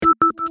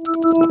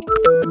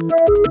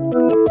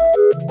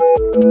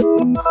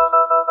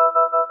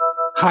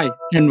Hi,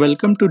 and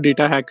welcome to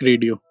Data Hack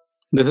Radio.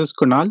 This is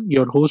Kunal,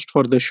 your host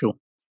for the show.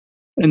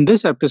 In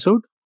this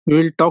episode, we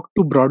will talk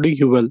to Brody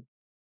Huval.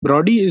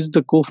 Brody is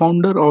the co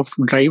founder of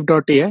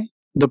Drive.ai,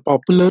 the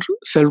popular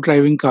self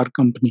driving car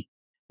company.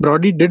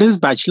 Brody did his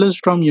bachelor's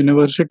from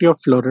University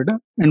of Florida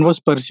and was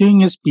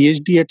pursuing his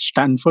PhD at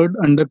Stanford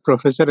under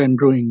Professor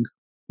Andrew Ng.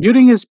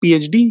 During his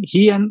PhD,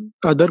 he and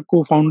other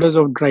co-founders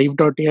of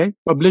Drive.ai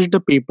published a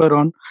paper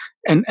on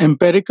an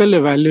empirical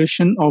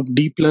evaluation of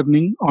deep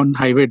learning on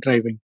highway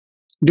driving.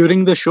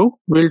 During the show,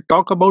 we'll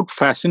talk about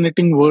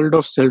fascinating world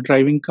of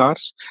self-driving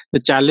cars, the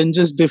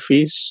challenges they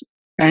face,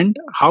 and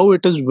how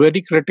it is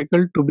very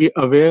critical to be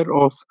aware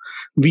of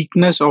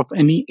weakness of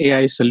any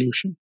AI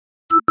solution.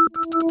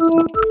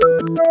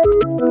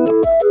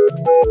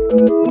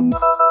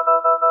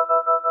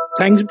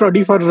 Thanks,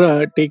 Brody,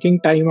 for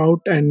taking time out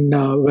and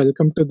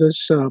welcome to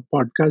this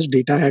podcast,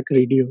 Data Hack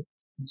Radio.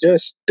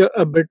 Just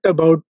a bit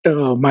about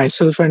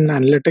myself and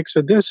Analytics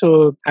Vidya.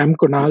 So, I'm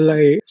Kunal.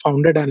 I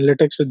founded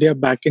Analytics Vidya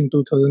back in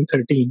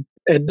 2013.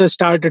 At the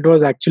start, it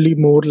was actually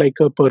more like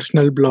a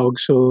personal blog.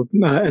 So,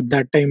 at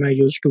that time, I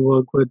used to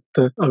work with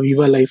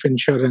Aviva Life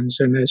Insurance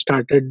and I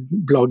started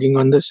blogging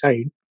on the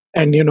side.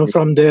 And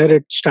from there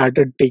it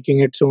started taking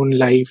its own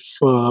life,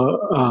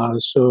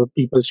 so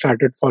people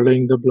started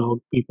following the blog,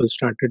 people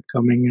started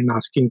coming and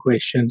asking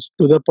questions,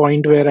 to the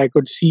point where I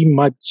could see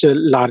much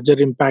larger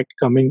impact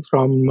coming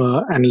from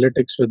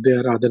Analytics with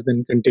there rather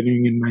than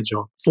continuing in my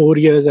job. 4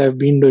 years I've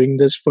been doing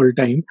this full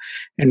time,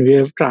 and we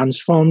have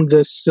transformed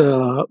this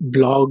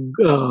blog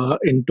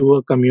into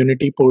a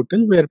community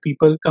portal where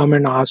people come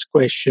and ask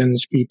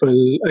questions,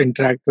 people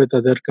interact with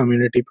other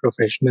community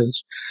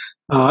professionals,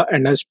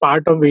 and as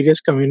part of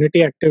various community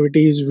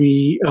activities,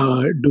 we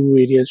do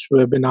various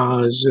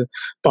webinars,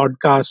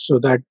 podcasts, so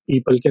that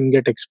people can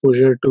get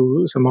exposure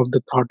to some of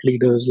the thought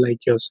leaders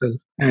like yourself.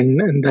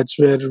 And that's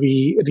where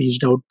we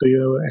reached out to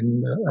you.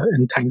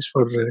 And thanks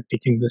for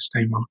taking this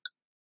time out.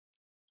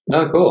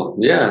 Oh, cool.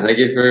 Yeah, thank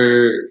you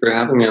for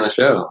having me on the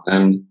show,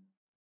 and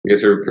I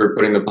guess for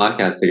putting the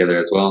podcast together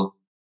as well.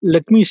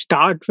 Let me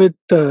start with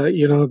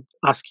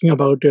asking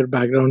about your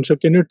background. So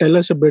can you tell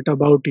us a bit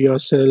about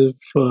yourself,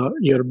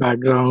 your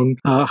background?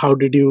 How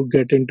did you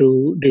get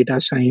into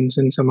data science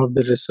and some of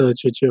the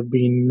research which you've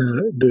been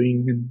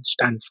doing in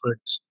Stanford?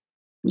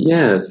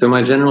 Yeah, so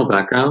my general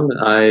background,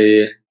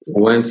 I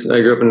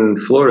grew up in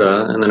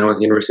Florida, and then I went to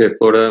the University of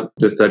Florida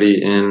to study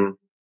in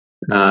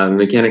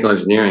mechanical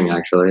engineering,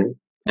 actually.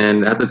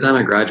 And at the time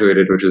I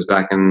graduated, which was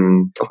back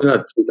in probably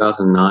about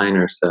 2009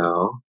 or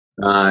so,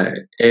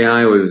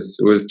 AI was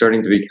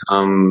starting to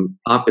become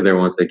popular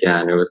once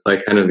again. It was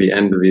like kind of the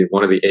end of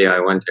one of the AI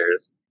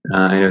winters,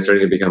 and it was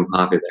starting to become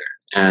popular.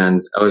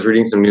 And I was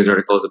reading some news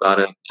articles about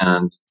it,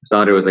 and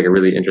thought it was like a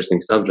really interesting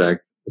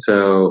subject.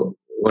 So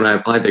when I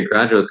applied to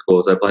graduate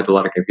schools, I applied to a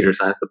lot of computer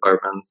science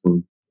departments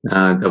and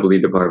double E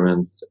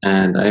departments,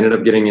 and I ended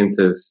up getting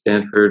into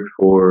Stanford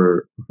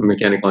for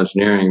mechanical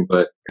engineering,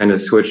 but kind of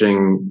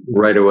switching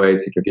right away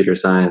to computer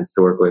science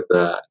to work with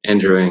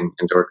Andrew Ng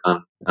and to work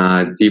on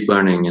deep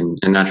learning and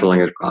natural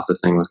language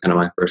processing was kind of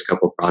my first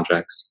couple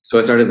projects. So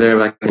I started there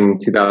back in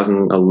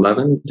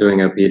 2011 doing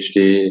a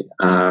PhD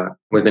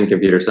within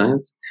computer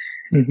science.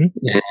 Mm-hmm.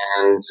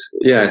 And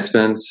yeah, I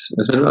spent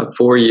about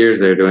 4 years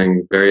there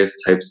doing various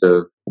types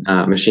of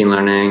machine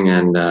learning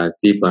and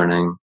deep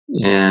learning.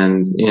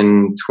 And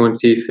in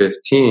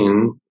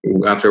 2015,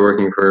 after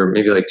working for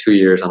maybe like 2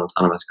 years on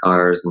autonomous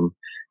cars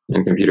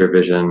and computer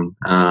vision,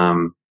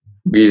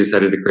 we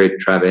decided to create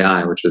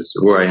Drive.ai, which is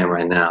where I am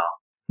right now.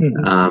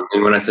 Mm-hmm.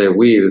 And when I say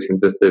we, this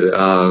consisted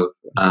of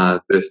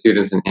the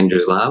students in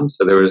Andrew's lab.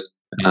 So there was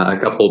a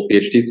couple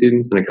PhD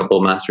students and a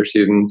couple master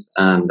students,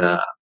 and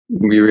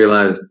we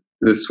realized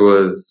this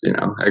was,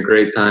 a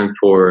great time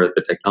for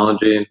the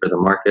technology and for the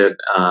market.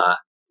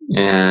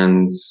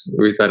 And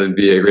we thought it'd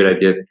be a great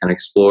idea to kind of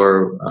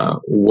explore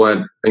what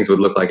things would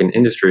look like in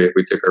industry if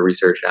we took our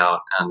research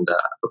out and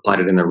applied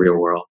it in the real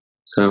world.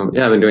 So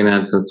yeah, I've been doing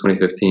that since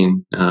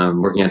 2015,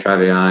 working at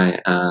Drive.ai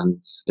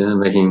and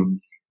making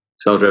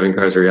self-driving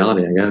cars a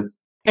reality, I guess.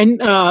 And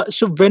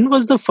so when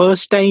was the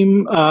first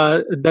time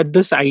that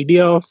this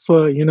idea of,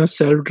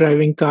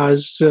 self-driving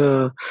cars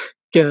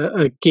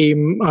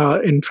came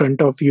in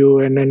front of you,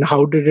 and then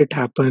how did it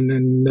happen,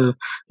 and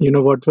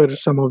what were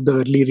some of the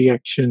early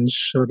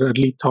reactions or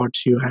early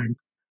thoughts you had?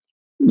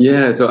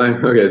 Yeah, so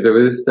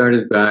this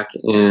started back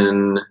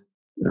in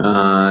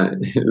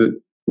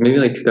maybe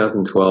like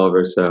 2012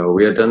 or so.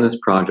 We had done this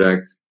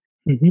project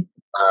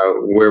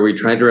where we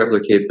tried to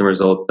replicate some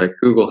results that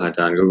Google had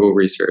done, Google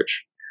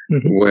Research,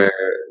 where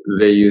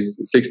they used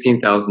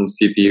 16,000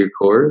 CPU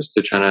cores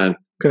to try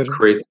to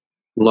create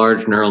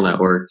large neural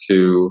network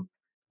to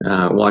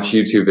watch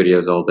YouTube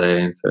videos all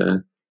day and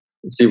to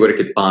see what it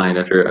could find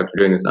after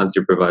doing this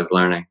unsupervised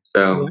learning.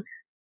 So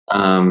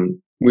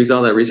we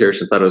saw that research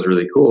and thought it was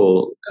really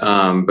cool,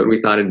 but we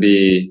thought it'd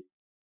be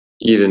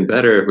even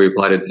better if we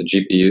applied it to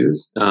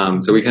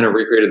GPUs. So we kind of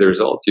recreated the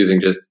results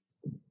using just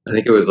I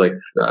think it was like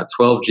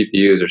 12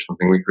 GPUs or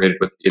something we created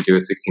what you could do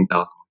with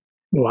 16,000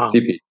 Wow.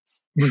 CPU.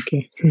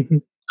 Okay.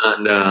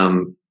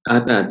 And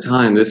at that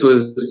time, this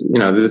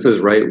was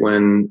right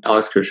when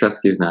Alex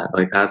Krzyzewski's net,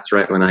 like that's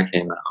right when that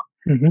came out.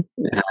 And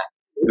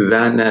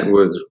that net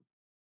was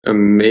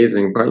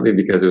amazing, partly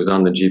because it was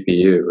on the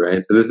GPU,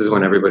 right? So this is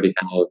when everybody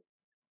kind of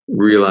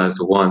realized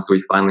once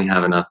we finally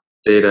have enough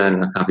data and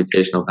enough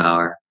computational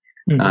power,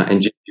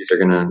 and GPUs are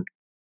going to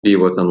be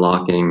what's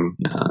unlocking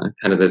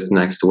kind of this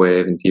next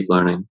wave in deep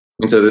learning.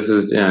 And so this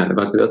is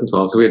about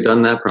 2012. So we had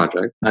done that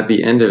project. At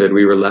the end of it,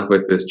 we were left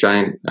with this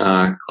giant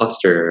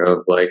cluster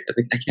of I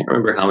can't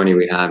remember how many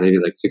we had, maybe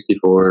like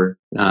 64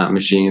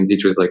 machines,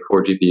 each with like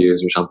 4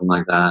 GPUs or something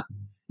like that,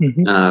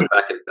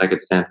 back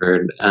at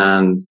Stanford.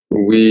 And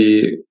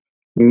we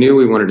knew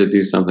we wanted to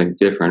do something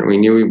different. We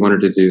knew we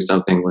wanted to do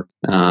something with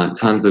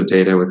tons of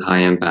data with high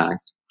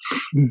impact.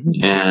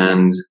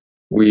 And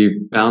we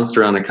bounced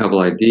around a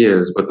couple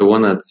ideas, but the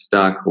one that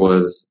stuck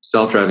was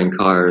self-driving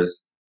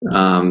cars,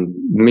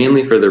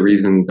 mainly for the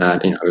reason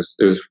that it was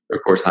of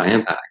course high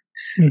impact,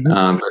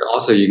 but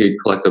also you could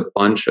collect a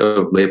bunch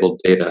of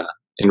labeled data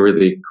in a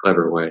really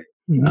clever way.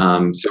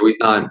 So we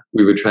thought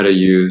we would try to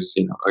use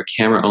a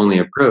camera-only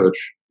approach,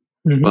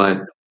 but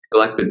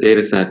collect the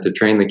data set to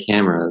train the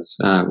cameras.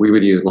 We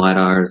would use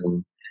LiDARs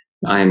and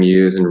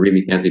IMUs and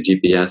really fancy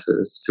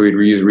GPSs. So we'd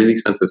use really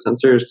expensive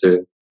sensors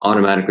to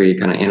automatically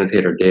kind of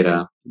annotate our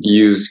data,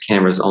 use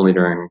cameras only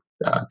during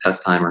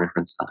test time or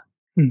inference time.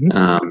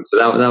 So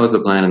that was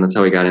the plan, and that's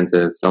how we got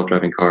into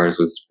self-driving cars,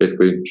 was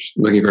basically just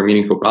looking for a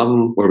meaningful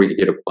problem where we could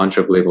get a bunch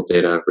of labeled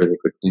data really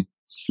quickly.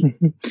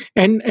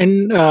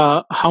 And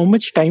how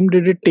much time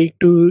did it take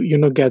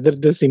to gather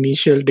this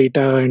initial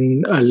data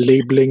and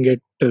labeling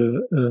it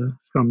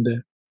from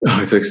there?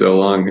 Oh, it took so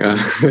long.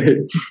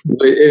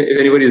 If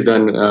anybody's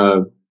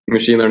done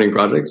machine learning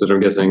projects, which I'm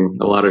guessing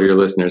a lot of your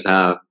listeners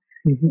have,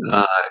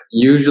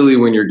 usually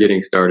when you're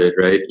getting started,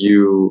 right,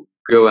 you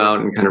go out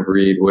and kind of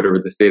read whatever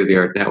the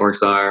state-of-the-art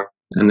networks are,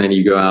 and then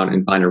you go out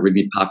and find a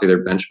really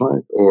popular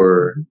benchmark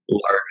or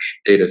large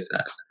data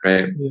set,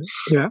 right?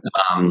 Yeah.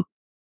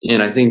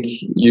 And I think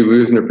you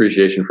lose an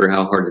appreciation for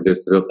how hard it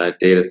is to build that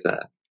data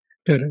set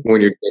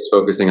when you're just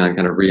focusing on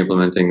kind of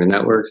re-implementing the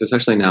networks,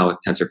 especially now with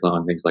TensorFlow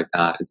and things like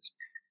that.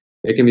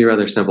 It can be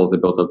rather simple to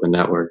build up the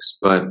networks,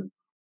 but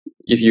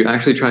if you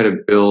actually try to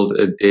build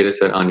a data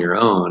set on your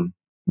own,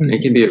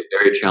 it can be a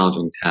very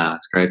challenging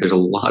task, right? There's a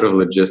lot of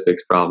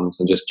logistics problems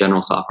and just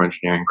general software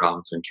engineering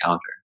problems to encounter.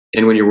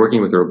 And when you're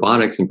working with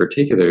robotics in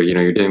particular,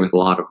 you're dealing with a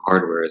lot of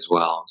hardware as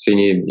well. So you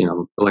need,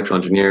 electrical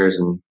engineers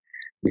and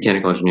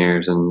mechanical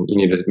engineers, and you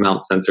need to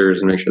mount sensors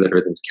and make sure that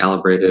everything's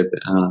calibrated,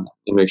 and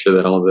make sure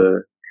that all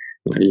the,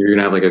 you're going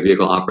to have like a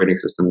vehicle operating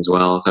system as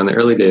well. So in the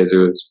early days, it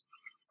was,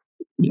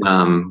 we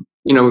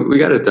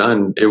got it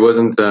done. It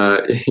wasn't,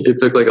 it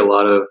took like a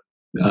lot of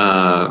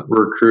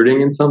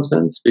recruiting in some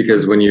sense,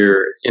 because when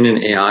you're in an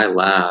AI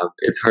lab,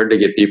 it's hard to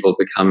get people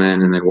to come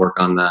in and then work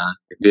on the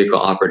vehicle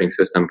operating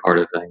system part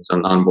of things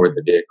on board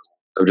the vehicle,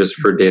 or just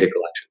for data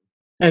collection.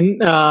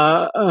 And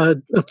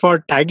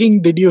for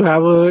tagging, did you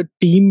have a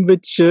team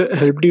which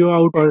helped you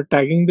out or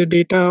tagging the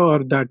data,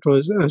 or that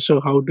was so?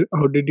 How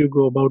did you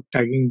go about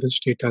tagging this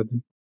data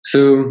then?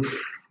 So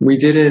we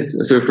did it.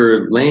 So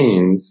for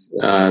lanes,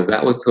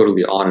 that was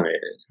totally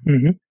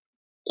automated.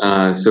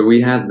 So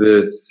we had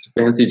this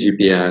fancy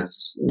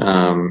GPS,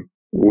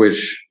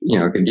 which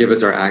could give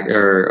us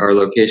our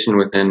location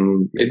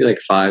within maybe like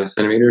 5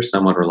 centimeters,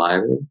 somewhat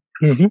reliably.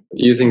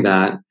 Using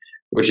that,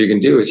 what you can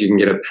do is you can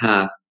get a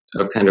path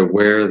of kind of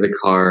where the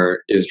car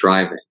is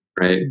driving,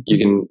 right?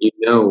 You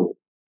know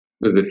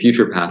the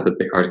future path that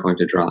the car is going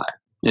to drive,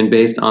 and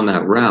based on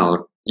that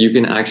route, you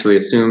can actually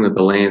assume that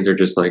the lanes are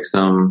just like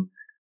some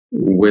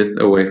width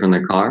away from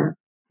the car.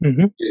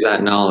 Use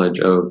that knowledge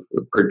of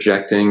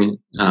projecting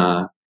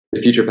the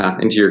future path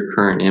into your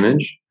current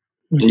image,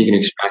 and you can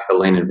extract the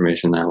lane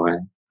information that way.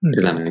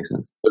 If that makes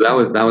sense. So that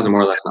was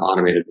more or less an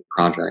automated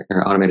project,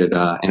 or automated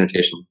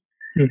annotation.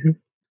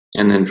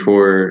 And then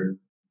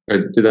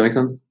did that make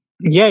sense?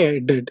 Yeah,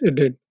 it did.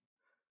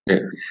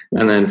 Okay.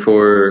 And then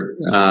for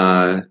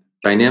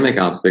dynamic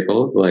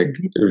obstacles like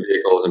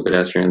vehicles and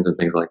pedestrians and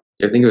things like,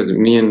 I think it was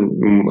me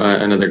and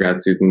another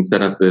grad student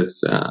set up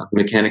this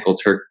mechanical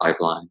Turk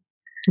pipeline.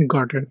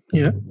 Got it.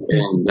 Yeah.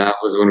 And that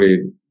was when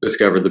we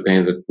discovered the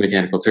pains of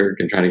mechanical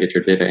Turk and trying to get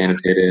your data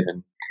annotated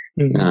and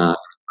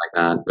like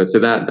that. But so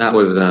that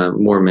was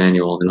more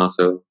manual, and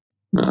also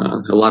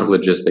a lot of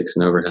logistics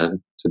and overhead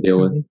to deal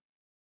with.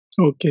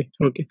 Okay.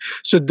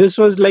 So this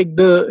was like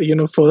the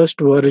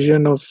first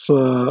version of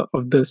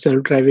the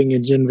self-driving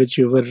engine which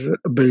you were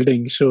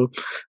building. So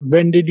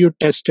when did you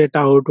test it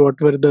out?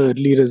 What were the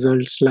early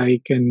results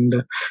like? And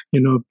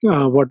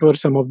what were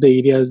some of the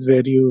areas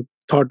where you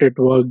thought it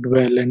worked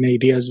well, and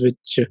areas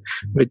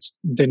which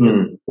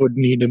then would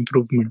need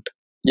improvement?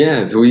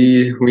 Yeah, so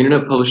we ended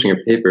up publishing a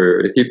paper.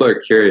 If people are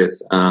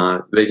curious,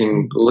 they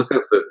can look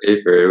up the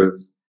paper. It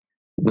was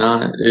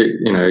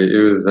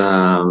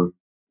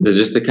it was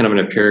just a kind of an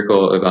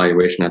empirical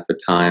evaluation at the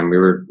time. We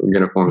were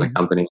going to form the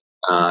company.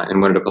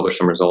 and wanted to publish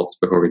some results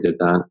before we did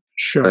that.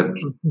 Sure. But I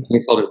think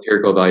it's called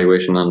empirical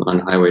evaluation on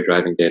highway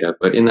driving data.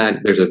 But in that,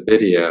 there's a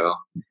video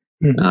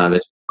that you can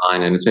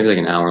find, and it's maybe like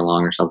an hour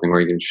long or something,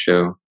 where you can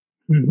show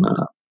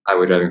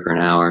highway driving for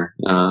an hour.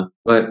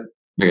 But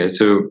okay,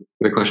 so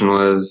the question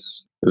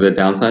was the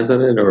downsides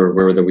of it, or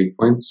where were the weak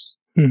points?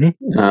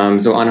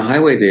 So on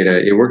highway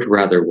data, it worked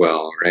rather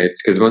well, right?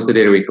 Because most of the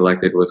data we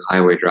collected was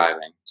highway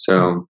driving.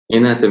 So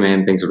in that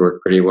domain, things would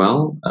work pretty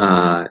well.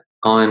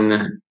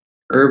 On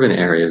urban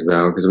areas,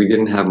 though, because we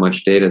didn't have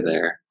much data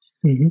there,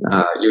 you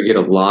would get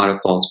a lot of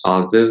false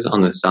positives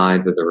on the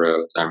sides of the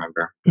roads, I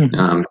remember.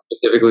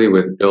 Specifically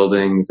with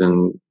buildings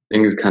and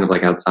things kind of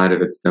like outside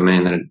of its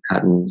domain that it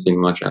hadn't seen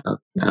much of.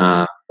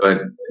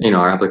 But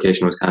our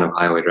application was kind of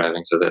highway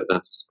driving, so that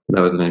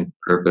was the main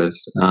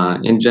purpose.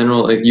 In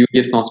general, like, you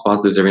get false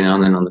positives every now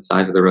and then on the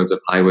sides of the roads of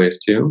highways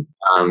too,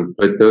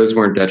 but those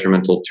weren't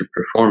detrimental to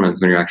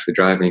performance when you're actually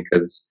driving,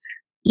 because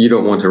you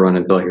don't want to run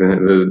into like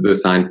the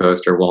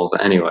signpost or walls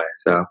anyway.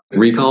 So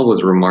recall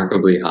was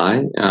remarkably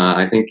high.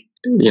 I think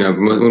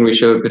when we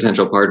showed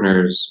potential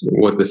partners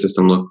what the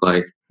system looked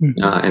like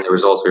and the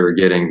results we were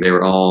getting, they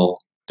were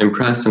all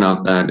impressed enough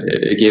that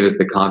it gave us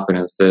the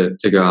confidence to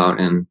go out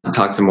and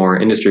talk to more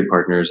industry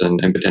partners and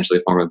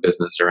potentially form a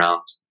business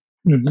around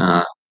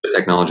the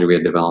technology we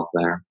had developed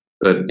there.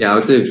 But yeah, I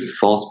would say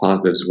false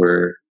positives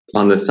were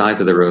on the sides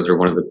of the roads were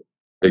one of the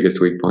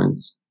biggest weak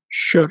points.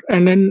 Sure.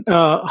 And then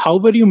how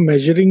were you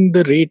measuring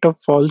the rate of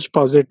false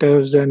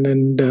positives,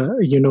 and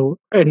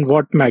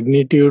what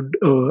magnitude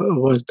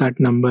was that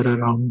number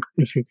around,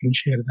 if you can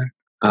share that?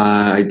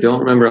 I don't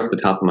remember off the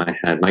top of my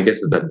head. My guess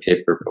is that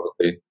paper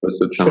probably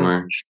listed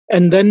somewhere.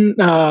 And then,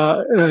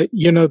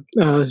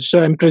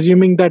 so I'm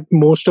presuming that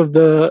most of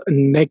the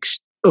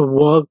next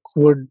work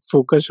would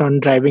focus on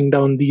driving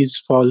down these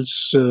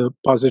false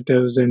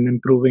positives and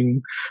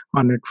improving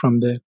on it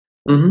from there.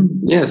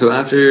 Yeah. So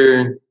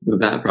after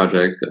that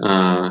project,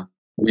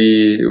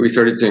 we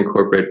started to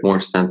incorporate more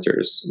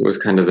sensors. It was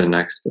kind of the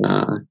next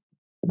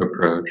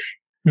approach.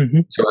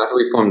 So after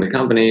we formed the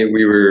company,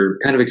 we were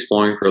kind of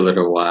exploring for a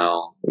little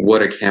while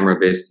what a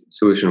camera-based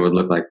solution would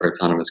look like for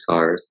autonomous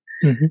cars.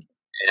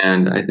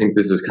 And I think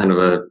this is kind of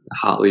a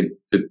hotly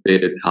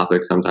debated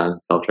topic sometimes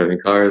in self-driving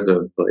cars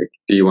of like,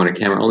 do you want a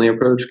camera-only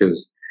approach?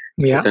 Because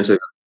essentially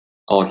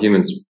all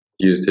humans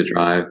use to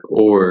drive,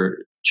 or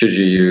should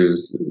you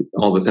use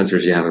all the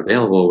sensors you have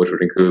available, which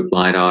would include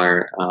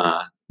LiDAR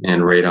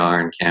and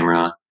radar and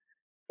camera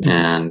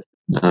and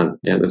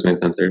those main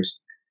sensors.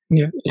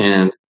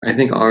 And I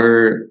think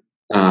our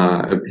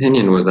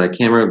opinion was that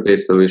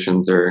camera-based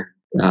solutions are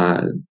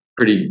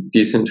pretty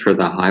decent for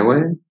the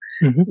highway.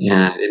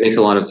 And it makes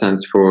a lot of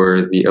sense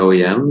for the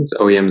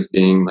OEMs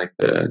being like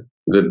the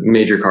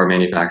major car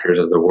manufacturers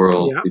of the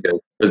world,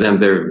 because for them,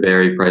 they're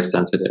very price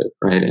sensitive,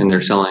 right? And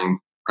they're selling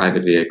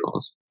private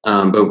vehicles.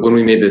 But when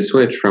we made this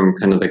switch from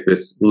kind of like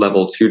this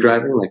level 2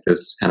 driving, like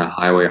this kind of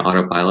highway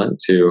autopilot,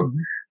 to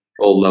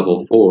full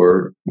level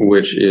 4,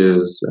 which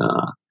is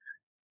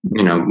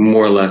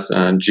more or less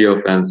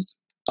geofenced,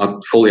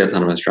 fully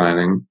autonomous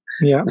driving.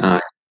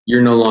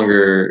 You're no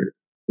longer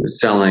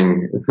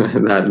selling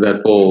that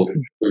full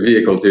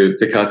vehicle to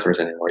customers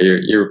anymore.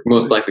 You're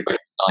most likely going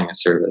to be selling a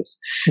service,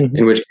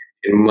 in which you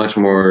can much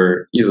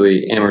more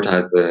easily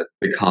amortize the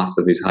cost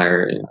of these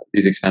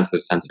expensive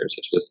sensors,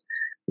 such as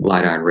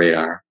LiDAR and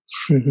radar.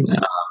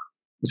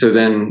 So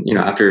then,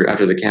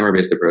 after the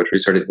camera-based approach, we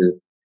started to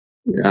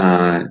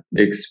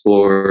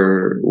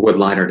explore what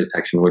LiDAR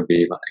detection would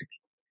be like.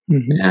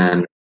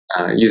 And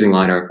using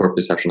LiDAR for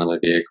perception on the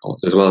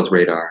vehicles, as well as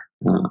radar.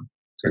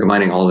 So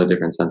combining all the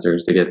different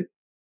sensors to get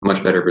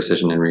much better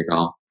precision in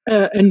recall.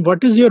 And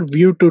what is your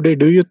view today?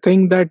 Do you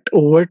think that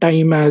over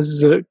time,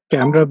 as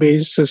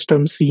camera-based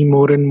systems see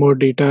more and more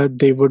data,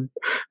 they would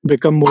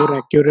become more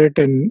accurate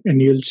and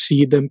you'll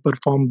see them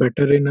perform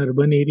better in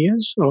urban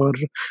areas? Or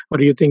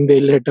you think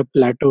they'll hit a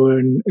plateau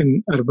and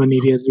in urban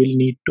areas we'll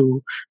need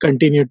to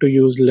continue to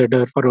use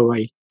LiDAR for a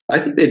while? I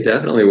think they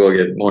definitely will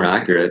get more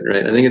accurate,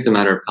 right? I think it's a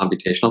matter of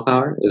computational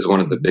power is one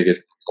of the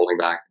biggest holding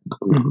back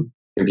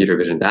computer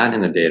vision, that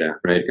and the data,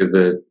 right? Because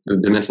the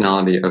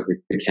dimensionality of the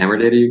camera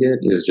data you get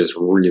is just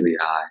really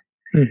high.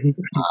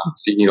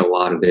 So you need a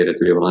lot of data to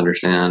be able to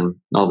understand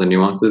all the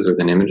nuances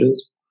within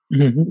images.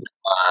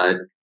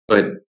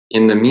 But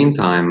in the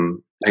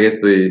meantime, I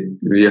guess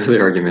the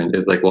other argument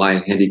is like,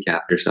 why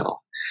handicap yourself?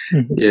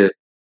 If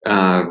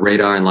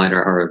radar and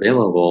LiDAR are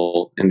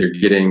available and they're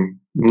getting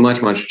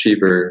much, much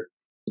cheaper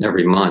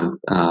every month,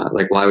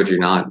 like, why would you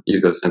not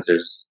use those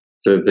sensors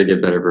to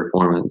get better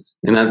performance?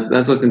 And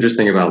that's what's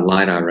interesting about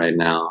LiDAR right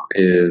now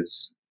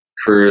is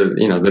for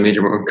the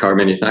major car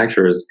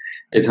manufacturers,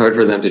 it's hard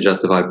for them to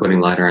justify putting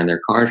LiDAR in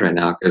their cars right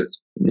now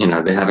because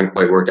they haven't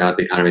quite worked out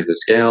the economies of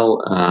scale.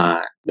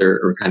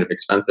 They're kind of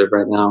expensive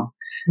right now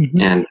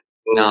and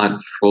not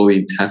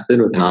fully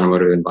tested within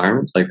automotive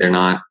environments. Like, they're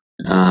not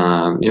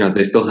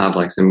they still have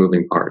like some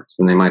moving parts,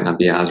 and they might not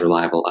be as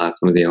reliable as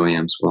some of the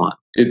OEMs want.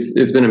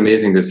 It's been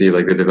amazing to see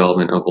like the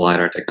development of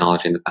LiDAR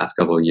technology in the past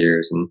couple of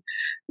years, and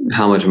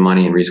how much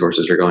money and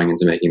resources are going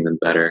into making them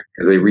better,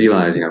 because they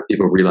realize,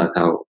 people realize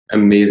how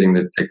amazing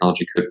the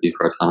technology could be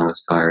for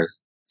autonomous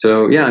cars.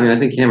 So yeah, I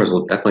think cameras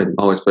will definitely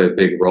always play a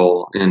big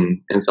role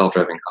in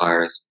self-driving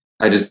cars.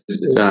 I just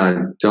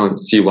don't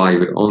see why you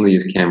would only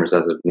use cameras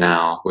as of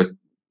now, with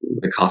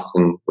the cost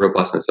and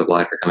robustness of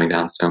LiDAR coming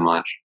down so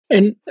much.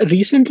 And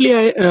recently,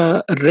 I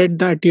read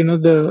that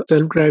the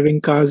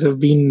self-driving cars have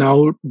been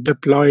now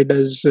deployed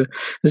as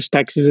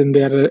taxis, and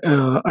they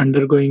are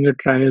undergoing a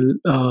trial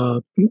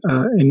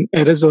in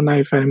Arizona.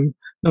 If I'm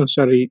no,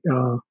 sorry,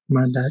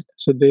 my bad.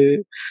 So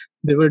they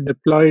were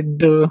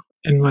deployed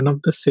in one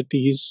of the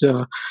cities.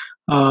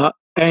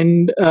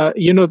 And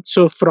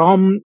so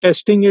from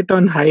testing it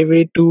on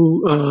highway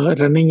to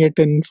running it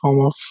in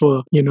form of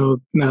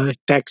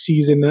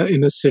taxis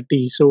in a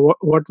city, so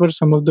what were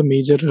some of the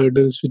major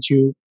hurdles which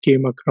you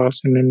came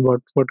across, and then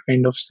what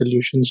kind of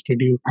solutions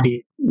did you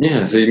create?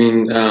 Yeah, so you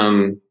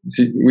mean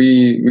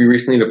we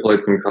recently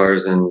deployed some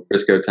cars in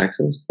Frisco,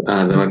 Texas.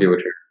 That might be what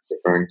you're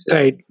referring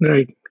to.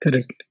 Right,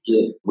 correct.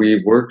 Yeah.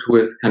 We worked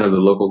with kind of the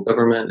local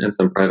government and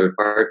some private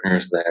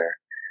partners there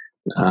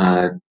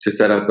to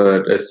set up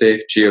a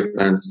safe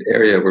geofenced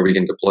area where we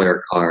can deploy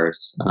our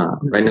cars.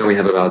 Right now we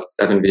have about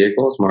 7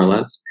 vehicles, more or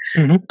less,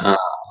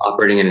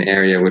 operating in an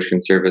area which can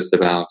service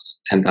about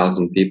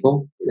 10,000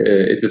 people.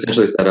 It's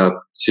essentially set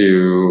up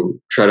to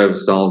try to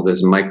solve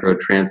this micro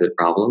transit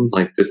problem,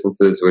 like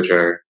distances which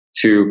are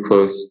too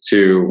close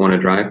to want to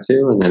drive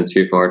to and then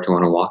too far to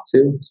want to walk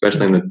to,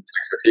 especially in the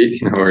Texas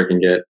heat, where it can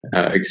get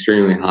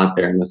extremely hot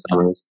there in the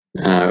summers.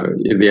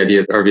 The idea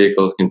is our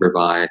vehicles can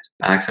provide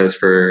access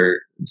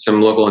for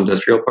some local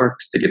industrial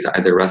parks to get to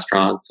either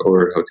restaurants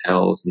or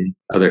hotels and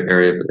other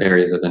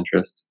areas of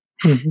interest.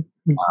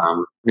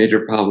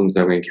 Major problems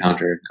that we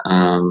encountered,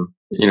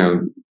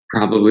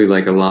 probably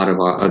like a lot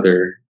of our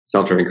other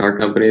self-driving car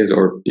companies,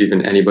 or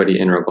even anybody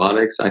in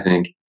robotics, I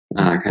think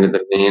kind of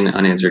the main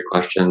unanswered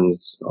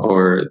questions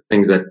or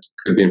things that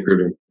could be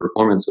improved in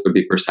performance would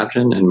be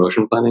perception and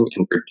motion planning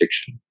and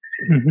prediction.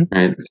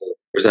 Right? So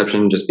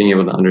perception, just being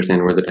able to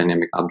understand where the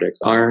dynamic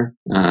objects are.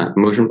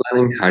 Motion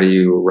planning, how do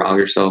you route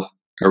yourself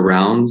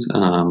around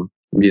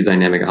these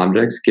dynamic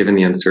objects given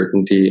the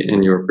uncertainty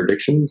in your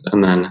predictions?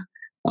 And then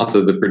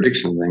also the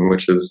prediction thing,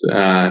 which is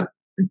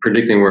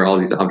predicting where all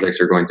these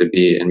objects are going to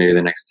be in maybe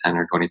the next 10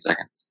 or 20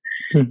 seconds.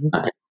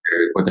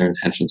 What their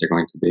intentions are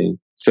going to be.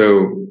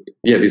 So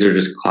yeah, these are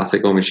just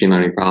classical machine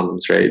learning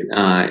problems, right?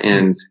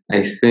 And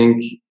I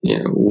think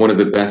one of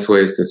the best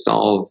ways to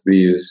solve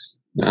these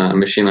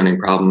machine learning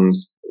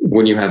problems,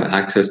 when you have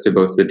access to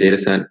both the data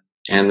set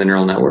and the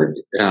neural network,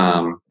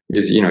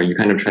 is you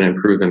kind of try to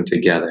improve them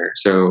together.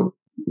 So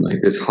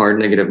like this hard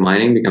negative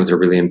mining becomes a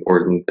really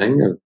important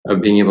thing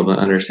of being able to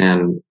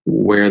understand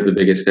where the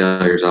biggest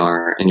failures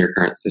are in your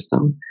current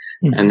system,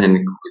 and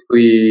then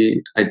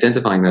quickly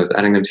identifying those,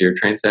 adding them to your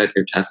train set,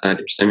 your test set,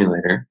 your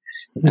simulator,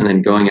 and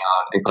then going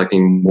out and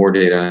collecting more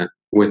data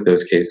with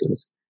those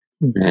cases.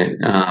 Right?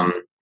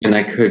 And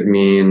that could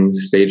mean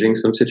staging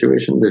some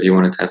situations if you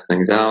want to test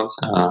things out.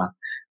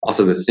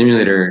 Also, the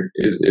simulator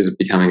is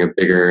becoming a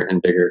bigger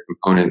and bigger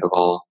component of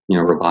all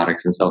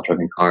robotics and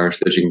self-driving cars,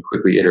 so that you can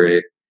quickly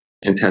iterate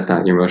and test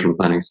out your motion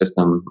planning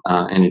system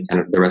and kind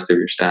of the rest of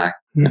your stack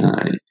in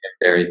a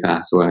very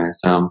fast way.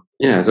 So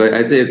yeah, so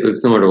I'd say it's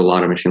similar to a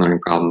lot of machine learning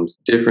problems.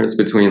 Difference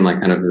between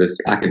like kind of this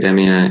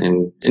academia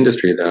and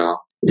industry, though,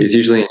 is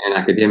usually in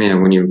academia,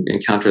 when you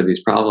encounter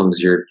these problems,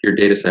 your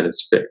data set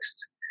is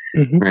fixed,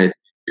 right?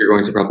 You're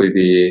going to probably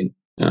be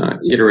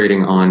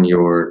iterating on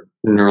your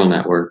neural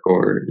network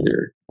or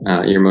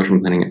your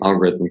motion planning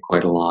algorithm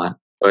quite a lot.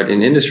 But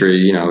in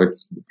industry,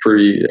 it's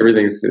free.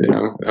 Everything's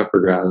up for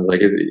grabs.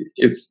 Like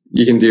it's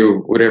you can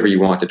do whatever you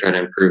want to try to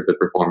improve the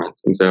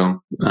performance. And so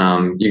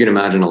you can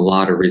imagine a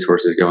lot of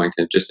resources going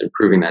to just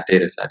improving that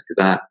data set, because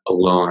that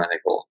alone, I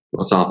think, will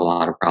solve a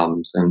lot of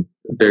problems. And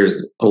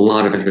there's a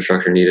lot of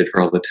infrastructure needed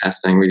for all the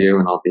testing we do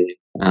and all the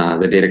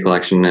data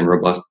collection and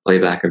robust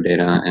playback of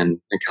data and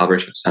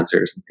calibration of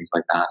sensors and things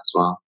like that as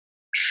well.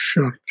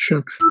 Sure.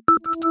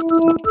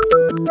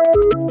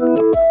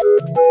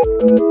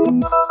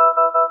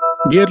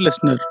 Dear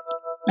listener,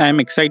 I am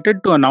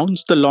excited to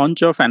announce the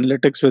launch of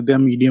Analytics Vidya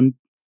Medium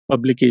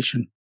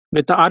publication.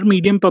 With our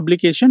Medium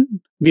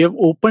publication, we have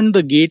opened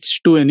the gates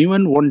to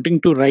anyone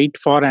wanting to write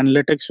for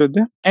Analytics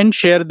Vidya and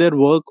share their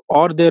work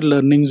or their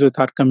learnings with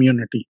our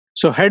community.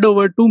 So head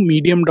over to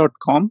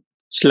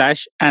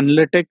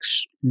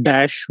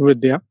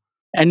medium.com/analytics-vidya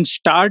and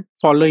start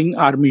following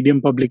our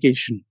Medium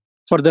publication.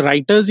 For the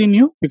writers in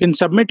you can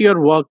submit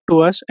your work to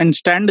us and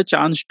stand a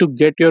chance to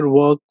get your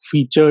work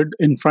featured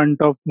in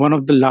front of one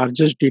of the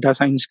largest data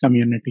science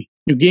community.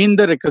 You gain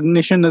the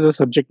recognition as a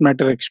subject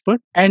matter expert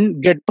and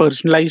get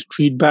personalized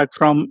feedback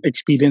from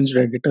experienced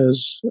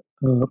editors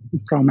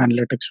from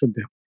Analytics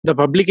Vidya. The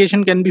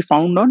publication can be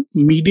found on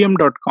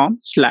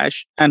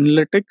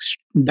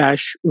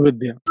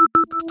medium.com/analytics-vidya.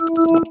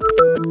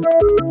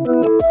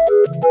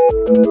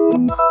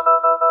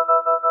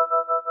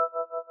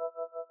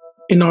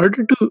 In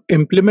order to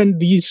implement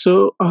these,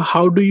 so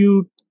how do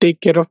you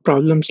take care of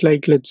problems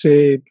like, let's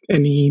say,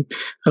 any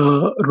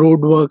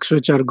road works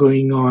which are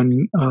going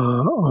on,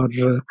 or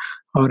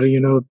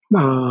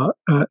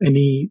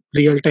any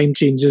real time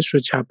changes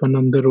which happen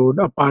on the road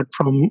apart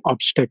from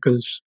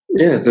obstacles?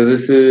 Yeah, so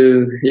this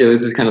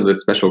is kind of the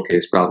special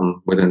case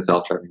problem within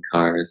self-driving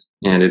cars,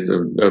 and it's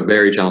a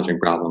very challenging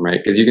problem, right?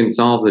 Because you can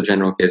solve the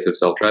general case of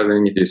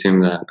self-driving if you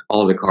assume that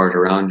all the cars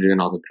around you and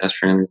all the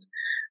pedestrians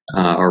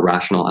are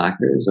rational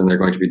actors, and they're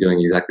going to be doing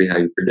exactly how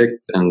you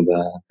predict, and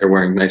they're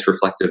wearing nice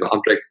reflective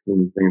objects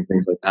and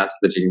things like that, so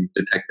that you can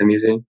detect them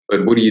easy.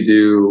 But what do you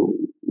do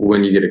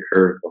when you get a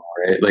curveball,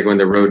 right? Like when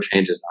the road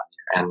changes on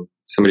you and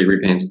somebody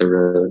repaints the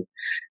road,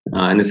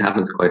 and this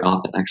happens quite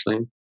often,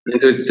 actually. And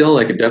so it's still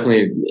like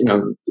definitely,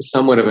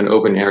 somewhat of an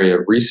open area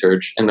of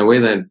research. And the way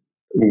that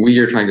we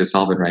are trying to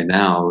solve it right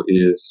now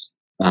is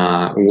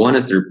one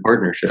is through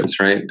partnerships,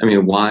 right? I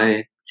mean,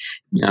 why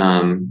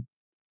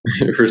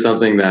for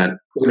something that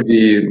would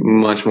be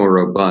much more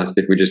robust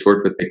if we just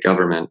worked with the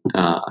government,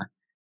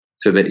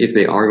 so that if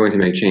they are going to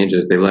make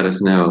changes, they let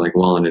us know like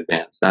well in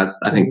advance. That's,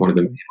 I think, one of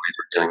the main ways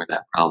we're dealing with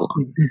that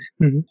problem.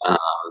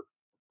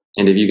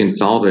 And if you can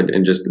solve it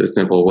in just a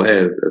simple way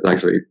as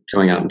actually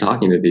going out and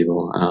talking to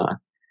people, I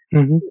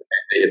think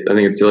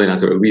it's silly not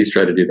to at least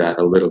try to do that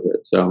a little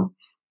bit. So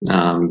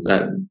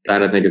that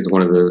I think is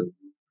one of the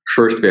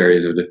first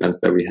barriers of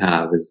defense that we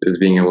have is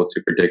being able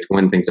to predict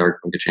when things are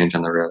going to change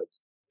on the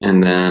roads.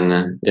 And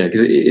then,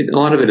 because a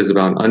lot of it is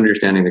about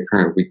understanding the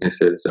current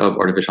weaknesses of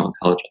artificial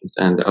intelligence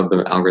and of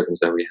the algorithms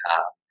that we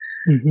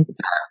have.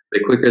 The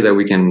quicker that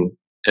we can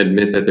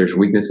admit that there's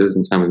weaknesses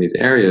in some of these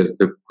areas,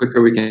 the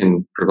quicker we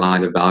can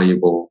provide a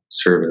valuable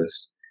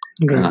service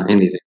in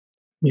these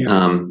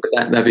areas.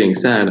 But that being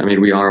said, I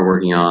mean, we are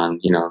working on,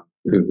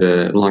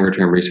 the longer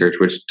term research,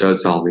 which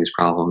does solve these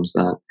problems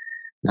that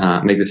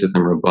make the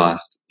system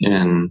robust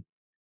when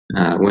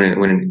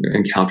it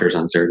encounters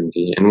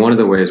uncertainty. And one of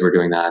the ways we're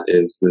doing that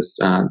is this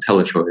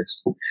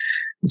telechoice.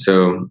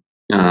 So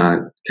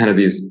kind of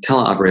these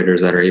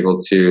teleoperators that are able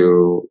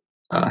to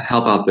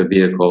help out the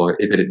vehicle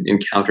if it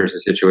encounters a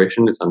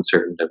situation it's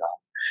uncertain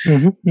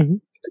about.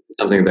 It's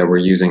something that we're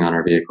using on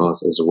our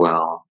vehicles as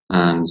well.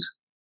 And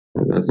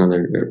that's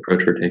another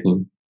approach we're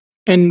taking.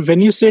 And when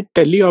you say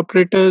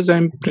teleoperators,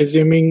 I'm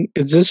presuming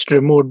it's just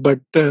remote, but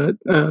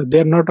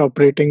they're not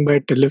operating by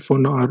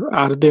telephone, or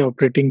are they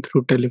operating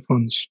through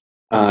telephones?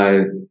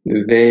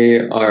 They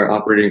are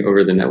operating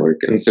over the network,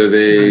 and so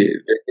they're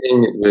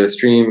getting the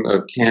stream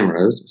of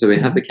cameras. So they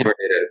have the camera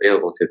data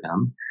available to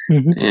them,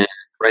 and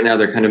right now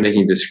they're kind of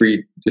making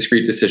discrete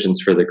decisions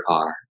for the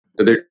car.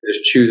 So they're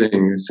just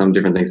choosing some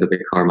different things that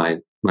the car might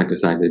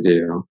decide to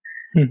do.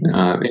 And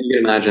you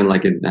can imagine,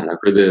 like,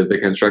 for the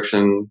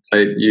construction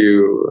site,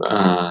 you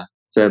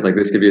said, like,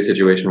 this could be a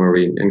situation where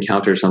we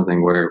encounter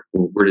something where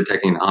we're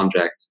detecting an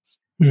object,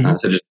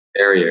 such as a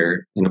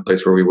barrier, in a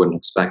place where we wouldn't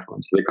expect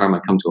one. So the car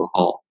might come to a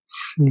halt.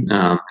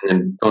 And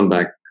then going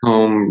back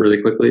home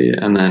really quickly,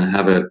 and then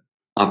have an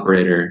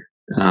operator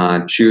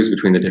choose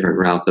between the different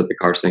routes that the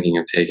car's thinking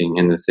of taking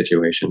in this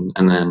situation.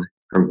 And then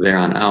from there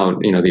on out,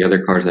 the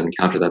other cars that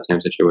encounter that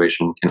same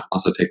situation can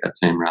also take that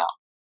same route.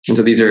 And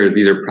so these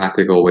are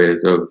practical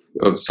ways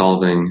of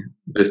solving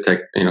this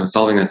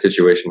solving that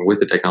situation with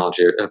the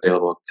technology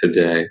available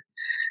today.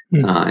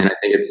 And I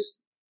think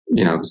it's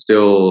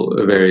still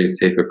a very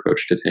safe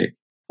approach to take.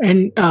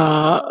 And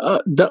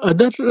the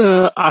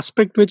other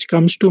aspect which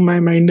comes to my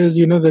mind is,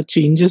 the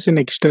changes in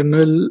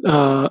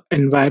external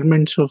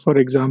environment. So, for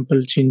example,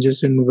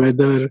 changes in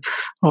weather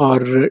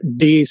or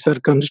day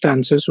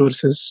circumstances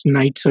versus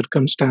night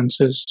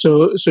circumstances.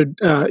 So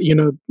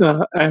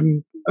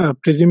I'm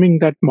presuming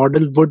that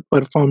model would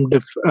perform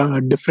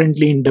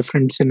differently in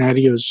different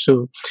scenarios.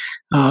 So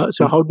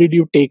how did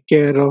you take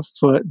care of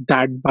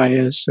that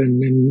bias,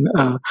 and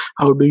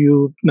how do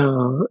you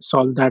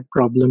solve that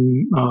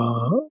problem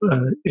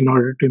in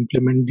order to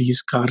implement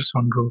these cars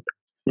on road?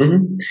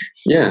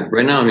 Yeah,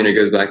 right now, I mean, it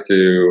goes back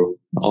to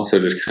also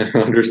just kind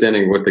of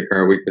understanding what the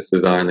current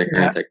weaknesses are in the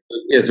current tech.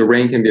 Yeah, so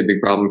rain can be a big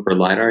problem for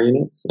LiDAR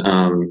units.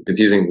 It's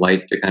using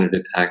light to kind of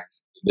detect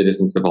the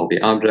distance of all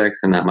the objects,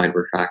 and that might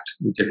refract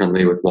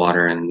differently with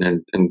water and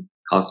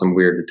cause some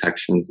weird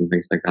detections and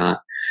things like that.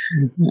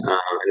 And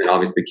then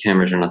obviously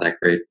cameras are not that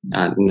great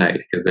at night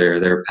because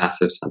they're a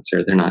passive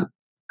sensor. They're not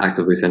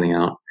actively sending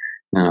out.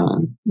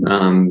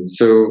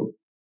 So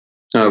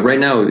right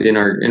now in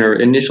our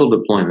initial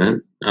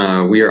deployment,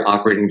 we are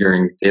operating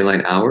during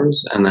daylight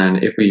hours, and then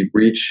if we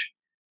reach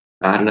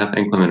bad enough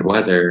inclement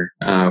weather,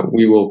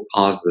 we will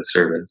pause the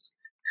service.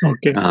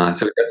 Okay.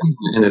 So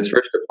in this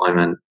first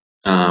deployment,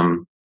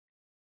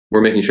 we're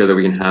making sure that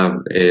we can have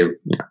a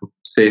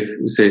safe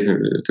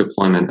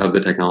deployment of the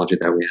technology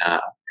that we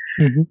have.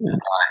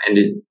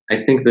 And I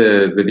think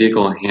the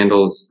vehicle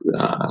handles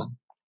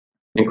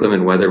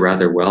inclement weather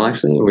rather well,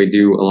 actually. We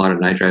do a lot of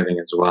night driving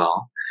as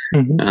well.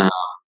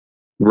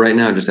 Right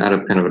now, just out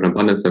of kind of an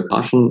abundance of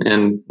caution,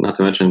 and not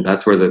to mention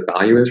that's where the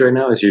value is right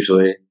now, is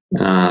usually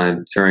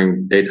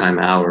during daytime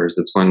hours.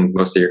 It's when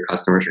most of your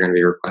customers are going to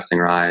be requesting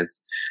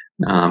rides.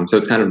 So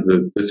it's kind of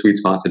the sweet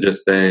spot to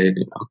just say,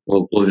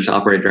 we'll just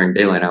operate during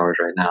daylight hours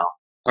right now.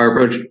 Our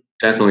approach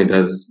definitely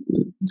does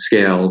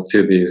scale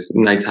to these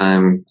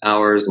nighttime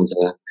hours and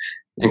to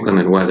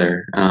inclement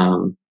weather.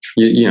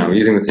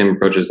 Using the same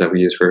approaches that we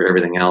use for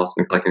everything else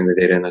and collecting the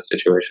data in those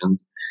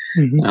situations.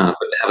 But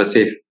to have a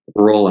safe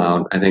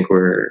rollout, I think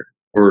we're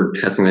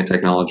testing the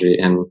technology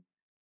in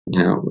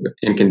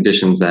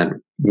conditions that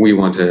we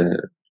want to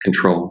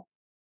control.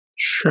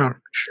 Sure.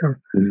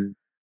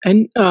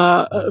 And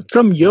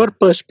from your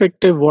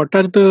perspective, what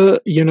are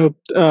the,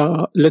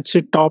 let's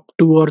say top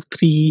 2 or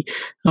 3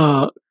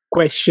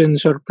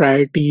 questions or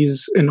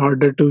priorities in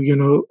order to,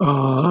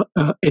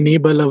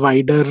 enable a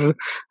wider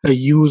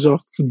use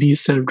of these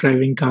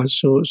self-driving cars?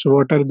 So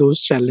what are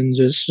those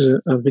challenges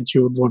which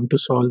you would want to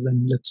solve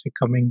in, let's say,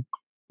 coming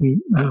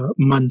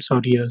months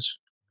or years?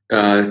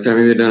 So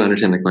maybe I don't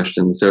understand the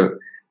question. So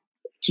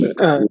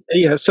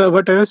So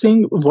what I was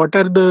saying, what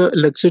are the,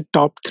 let's say,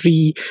 top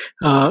 3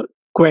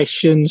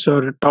 questions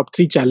or top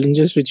 3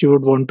 challenges which you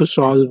would want to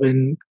solve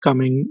in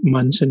coming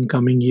months and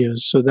coming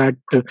years, so that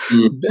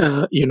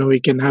we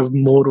can have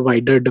more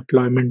wider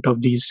deployment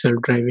of these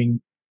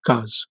self-driving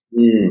cars?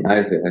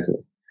 I see.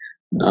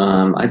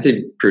 I'd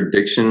say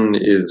prediction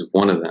is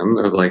one of them,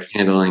 of like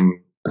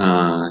handling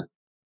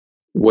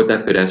what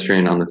that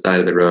pedestrian on the side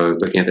of the road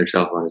looking at their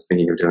cell phone is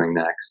thinking of doing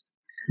next.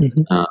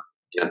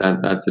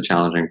 That's a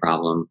challenging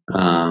problem.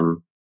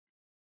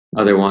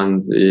 Other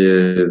ones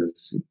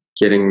is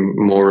getting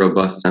more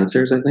robust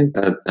sensors. I think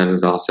that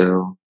is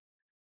also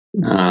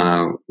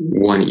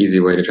one easy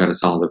way to try to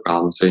solve the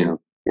problem. So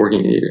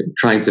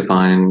trying to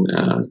find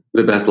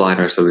the best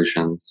LiDAR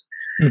solutions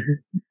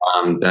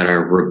that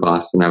are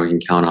robust and that we can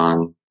count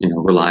on,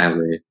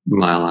 reliably,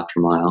 mile after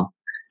mile.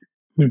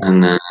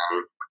 And then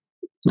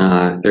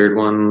third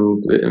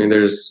one,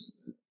 there's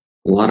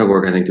a lot of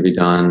work I think to be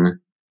done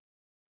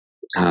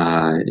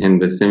in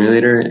the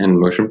simulator and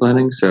motion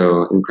planning.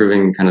 So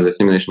improving kind of the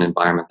simulation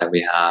environment that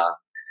we have,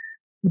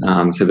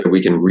 so that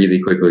we can really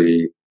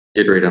quickly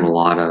iterate on a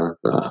lot of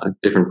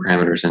different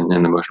parameters in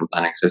the motion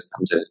planning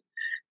system to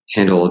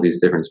handle all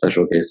these different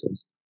special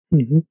cases.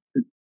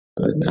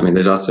 But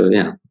there's also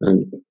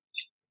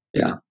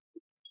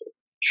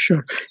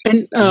Sure.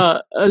 And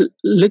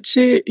let's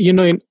say,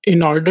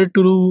 in order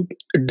to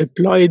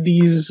deploy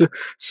these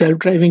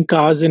self-driving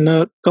cars in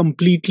a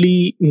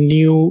completely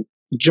new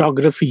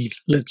geography,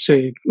 let's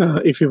say,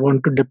 if you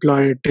want to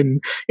deploy it in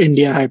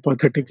India,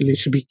 hypothetically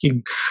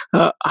speaking,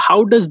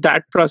 how does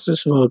that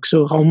process work?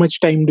 So how much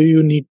time do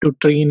you need to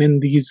train in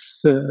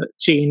these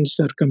changed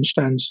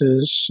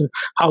circumstances?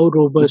 How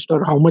robust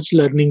or how much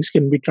learnings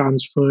can be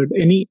transferred?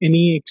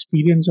 Any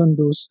experience on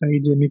those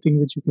sides? Anything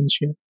which you can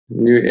share?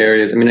 New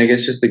areas. I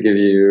guess just to give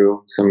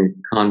you some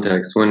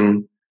context,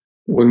 when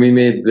we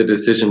made the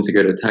decision to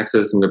go to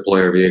Texas and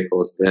deploy our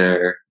vehicles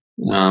there,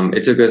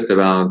 it took us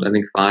about, I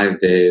think, 5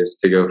 days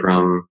to go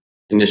from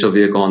initial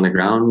vehicle on the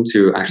ground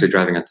to actually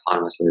driving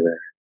autonomously there.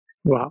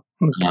 Wow.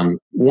 Okay.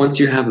 Once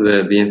you have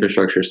the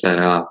infrastructure set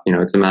up,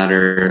 it's a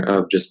matter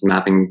of just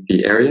mapping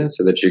the area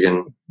so that you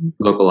can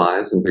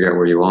localize and figure out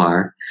where you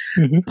are.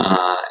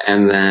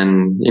 And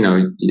then,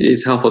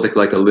 it's helpful to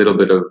collect a little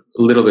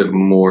bit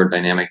more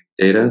dynamic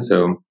data.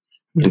 So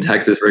in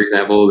Texas, for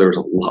example, there was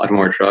a lot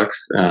more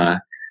trucks,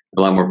 a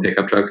lot more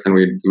pickup trucks than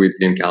we'd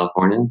see in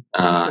California.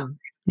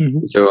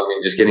 So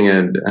just getting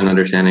an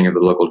understanding of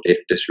the local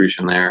data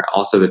distribution there.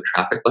 Also, the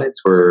traffic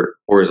lights were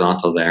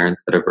horizontal there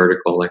instead of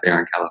vertical like they are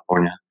in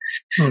California.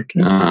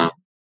 Okay.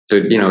 So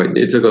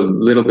it took a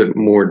little bit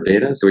more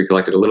data. So we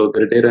collected a little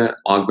bit of data,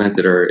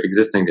 augmented our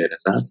existing data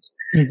sets,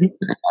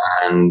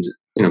 and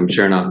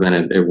sure enough, then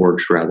it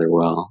works rather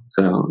well.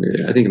 So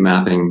I think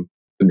mapping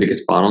the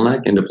biggest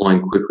bottleneck and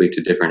deploying quickly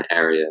to different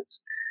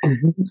areas,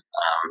 and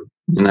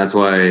that's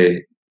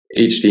why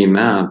HD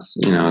maps,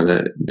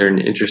 that they're an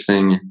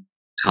interesting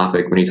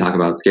topic when you talk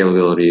about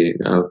scalability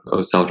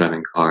of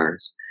self-driving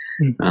cars,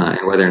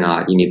 and whether or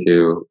not you need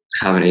to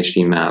have an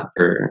HD map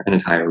for an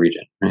entire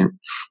region, right?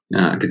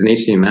 Because an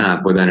HD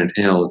map, what that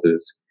entails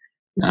is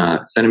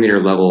centimeter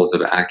levels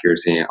of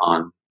accuracy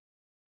on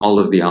all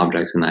of the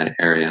objects in that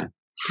area.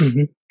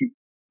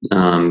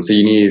 So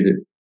you need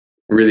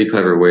really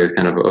clever ways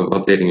kind of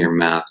updating your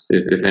maps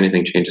if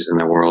anything changes in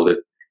the world.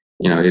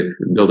 If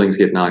buildings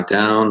get knocked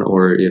down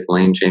or if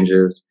lane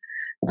changes,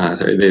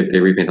 they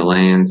repaint the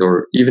lanes,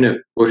 or even if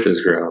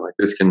bushes grow, like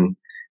these can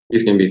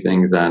be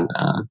things that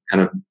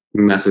kind of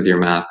mess with your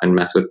map and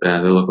mess with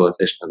the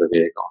localization of the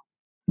vehicle.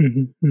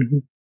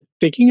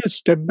 Taking a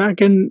step back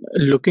and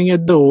looking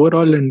at the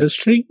overall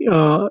industry,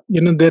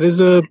 there is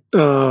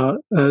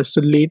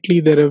so lately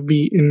there have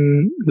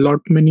been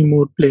many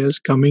more players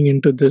coming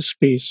into this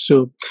space.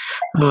 So,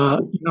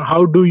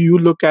 how do you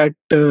look at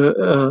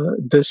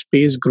the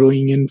space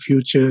growing in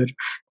future?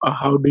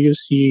 How do you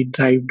see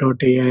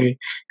Drive.ai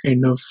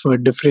kind of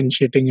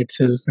differentiating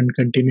itself and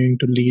continuing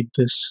to lead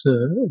this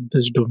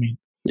domain?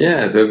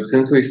 Yeah, so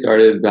since we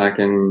started back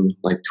in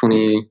I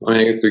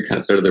guess we kind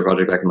of started the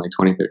project back in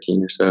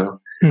 2013 or so.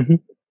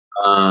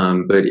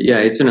 But yeah,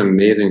 it's been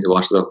amazing to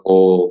watch the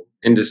whole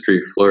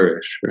industry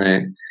flourish,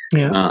 right?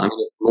 Yeah. I mean,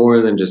 it's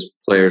more than just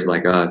players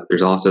like us.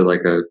 There's also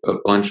like a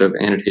bunch of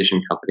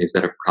annotation companies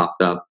that have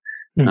cropped up,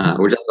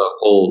 Hmm. which is a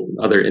whole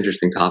other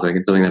interesting topic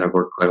and something that I've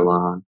worked quite a lot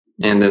on.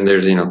 And then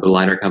there's, the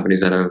LiDAR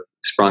companies that have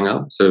sprung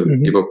up. So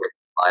Hmm. people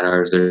create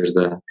LiDARs. There's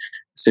the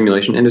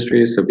simulation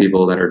industries, so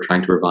people that are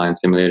trying to provide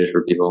simulators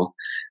for people.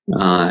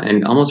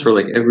 And almost for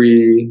like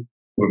every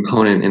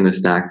component in the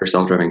stack for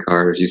self-driving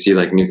cars, you see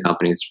like new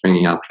companies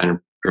springing up trying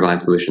to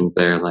provide solutions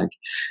there. Like,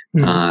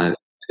 Hmm.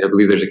 I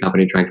believe there's a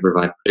company trying to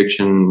provide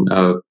prediction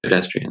of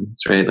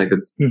pedestrians, right? Like Hmm.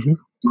 it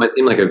might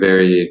seem like a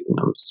very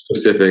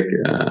specific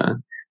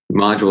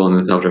module in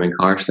the self-driving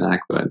car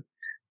stack, but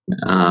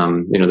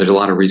there's a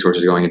lot of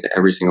resources going into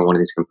every single one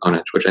of these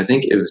components, which I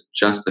think is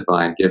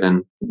justified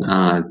given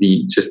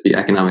the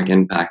economic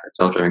impact that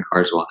self-driving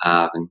cars will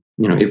have, and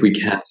if we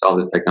can solve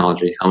this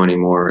technology, how many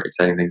more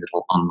exciting things it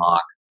will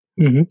unlock.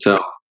 Hmm. So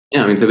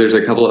yeah, I mean, so there's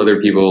a couple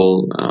other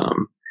people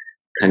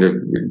kind of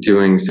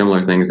doing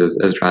similar things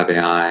as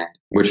Drive.ai,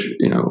 which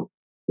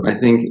I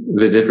think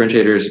the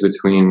differentiators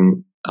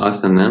between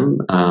us and them.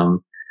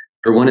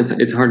 For one,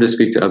 it's hard to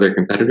speak to other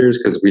competitors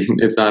because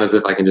it's not as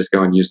if I can just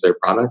go and use their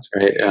product,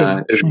 right? Sure.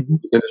 Hmm.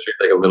 This industry is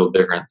like a little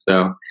different,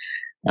 so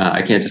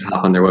I can't just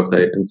hop on their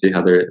website and see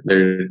how their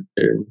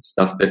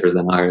stuff differs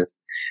than ours.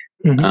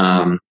 Hmm.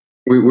 Um,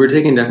 we're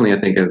taking definitely, I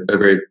think, a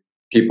very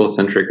people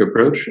centric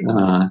approach.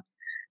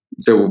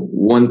 So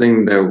one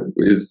thing that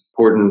is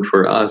important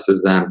for us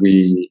is that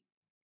we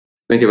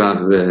think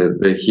about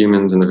the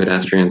humans and the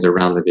pedestrians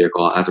around the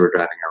vehicle as we're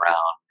driving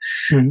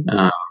Hmm.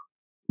 around.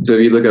 So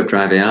if you look up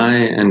Drive AI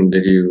and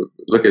if you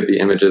look at the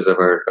images of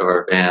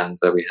our vans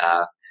that we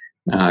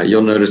have,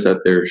 you'll notice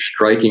that they're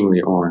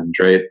strikingly orange,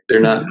 right? They're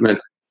not meant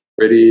to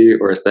be pretty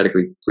or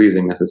aesthetically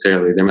pleasing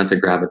necessarily. They're meant to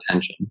grab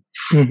attention.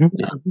 Hmm.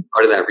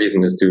 Part of that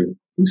reason is to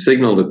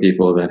signal to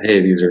people that, hey,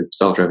 these are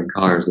self-driving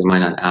cars. They might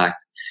not act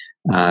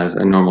as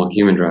a normal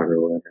human driver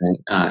would,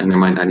 right? And there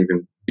might not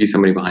even be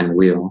somebody behind the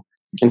wheel.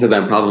 And so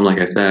that problem, like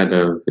I said,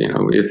 of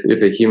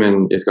if a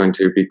human is going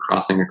to be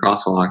crossing a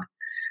crosswalk,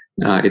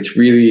 it's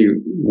really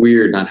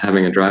weird not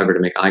having a driver to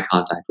make eye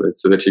contact with,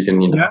 so that you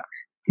can Yeah.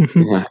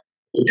 Hmm. yeah,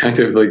 kind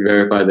of like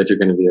verify that you're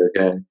going to be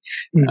okay.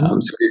 Hmm.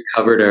 So we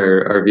covered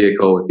our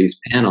vehicle with these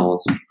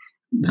panels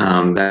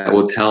that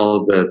will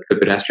tell the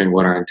pedestrian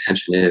what our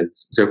intention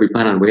is. So if we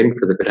plan on waiting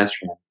for the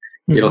pedestrian,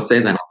 it'll Hmm. say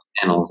that on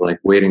the panels, like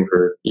waiting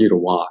for you to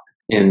walk.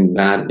 And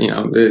that,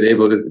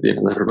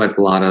 that provides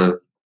a lot of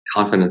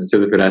confidence to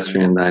the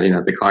pedestrian that,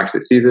 the car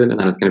actually sees it and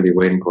that it's going to be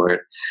waiting for it.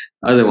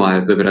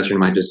 Otherwise, the pedestrian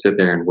might just sit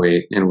there and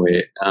wait,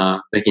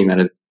 thinking that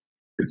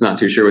it's not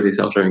too sure what these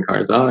self-driving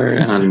cars are,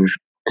 and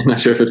I'm not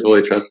sure if it's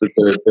fully trusted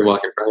to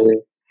walk in front of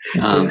you.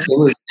 Yeah. Same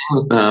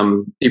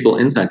with people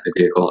inside the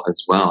vehicle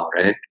as well,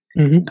 right?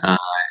 Hmm. Uh,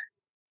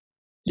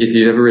 if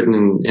you've ever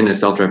ridden in a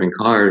self-driving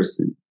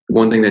cars,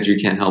 one thing that you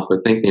can't help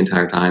but think the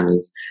entire time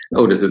is,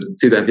 oh, does it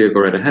see that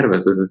vehicle right ahead of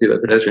us? Does it see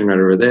that pedestrian right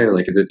over there?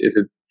 Like, is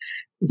it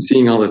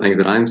seeing all the things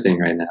that I'm seeing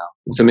right now?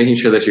 So making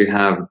sure that you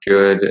have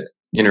good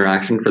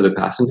interaction for the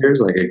passengers,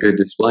 like a good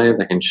display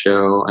that can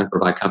show and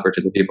provide comfort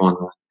to the people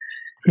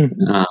Hmm.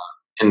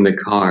 in the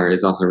car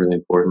is also really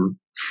important.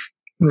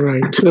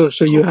 Right.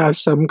 So you have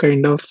some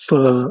kind of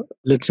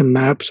let's say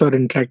maps or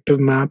interactive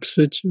maps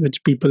which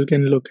people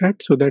can look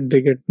at so that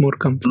they get more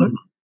comfort. Mhm.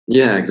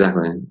 Yeah,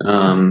 exactly.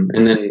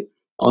 And then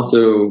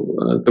also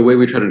the way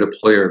we try to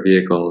deploy our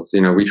vehicles,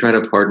 we try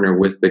to partner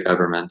with the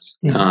governments,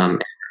 Mm-hmm.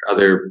 and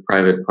other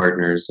private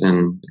partners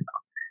in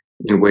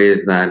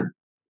ways that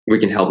we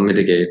can help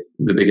mitigate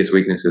the biggest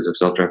weaknesses of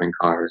self-driving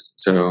cars.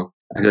 So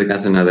I feel like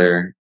that's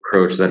another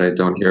approach that I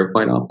don't hear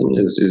quite often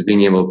is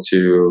being able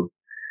to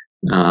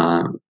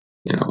uh,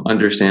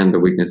 understand the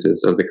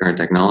weaknesses of the current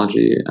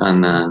technology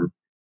and then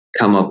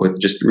come up with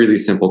just really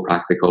simple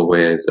practical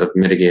ways of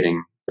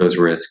mitigating those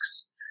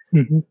risks.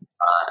 Mm-hmm.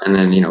 And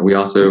then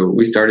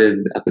we started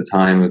at the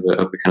time of the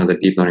kind of the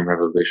deep learning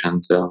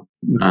revolution. So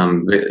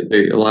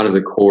a lot of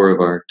the core of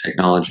our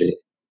technology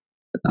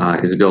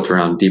is built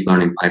around deep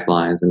learning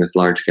pipelines and this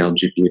large scale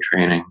GPU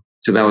training.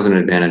 So that was an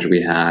advantage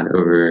we had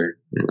over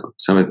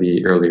some of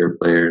the earlier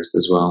players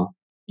as well.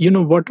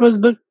 What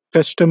was the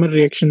customer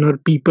reaction or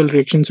people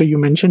reaction? So you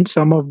mentioned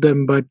some of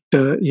them, but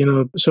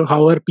so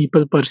how are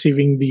people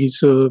perceiving these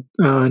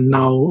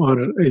now, or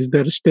is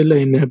there still an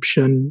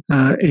inhibition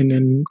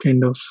in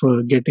kind of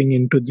getting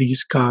into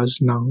these cars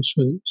now?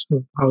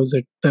 So how's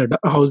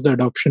the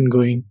adoption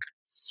going?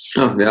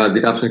 Oh yeah, the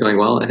adoption is going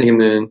well. I think in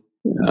the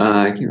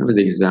I can't remember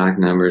the exact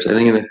numbers. I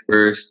think in the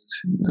first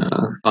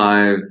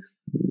 5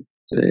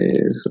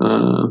 days,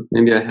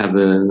 maybe I have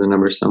the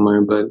numbers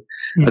somewhere, but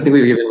I think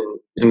we've given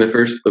in the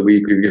first of the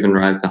week we've given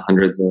rides to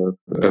hundreds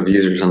of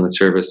users on the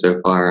service so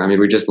far. I mean,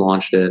 we just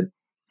launched it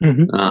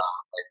Mm-hmm. like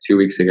 2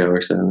 weeks ago or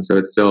so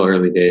it's still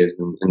early days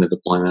in the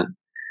deployment,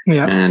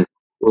 Yeah. and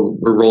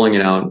we're rolling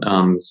it out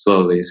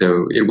slowly.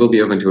 So it will be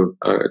open to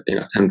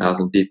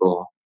 10,000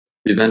 people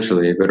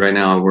eventually, but right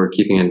now we're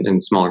keeping it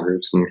in smaller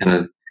groups and kind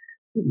of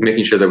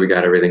making sure that we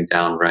got everything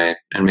down right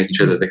and making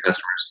sure that the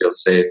customers feel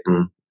safe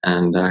and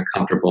and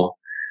comfortable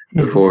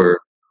Mhm. before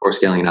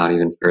scaling it out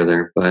even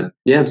further. But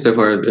yeah, so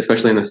far,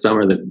 especially in the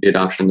summer, the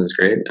adoption is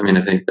great. I mean,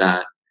 I think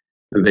that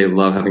they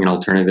love having an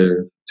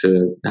alternative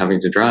to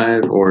having to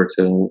drive or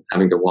to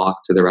having to walk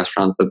to the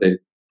restaurants that they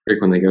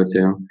frequently go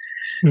to.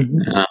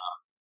 Mhm. Uh,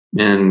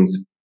 and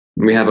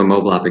we have a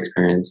mobile app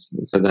experience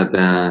so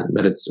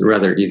that it's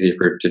rather easy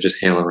to just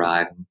hail a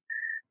ride,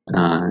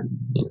 uh,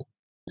 you know,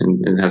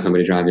 and have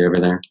somebody drive you over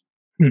there.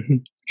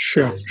 Mhm.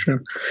 Sure,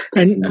 sure.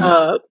 And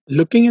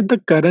looking at the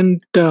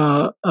current,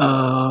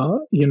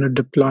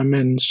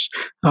 deployments,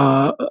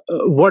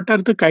 what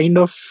are the kind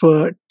of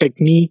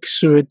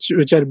techniques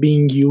which are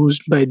being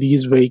used by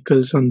these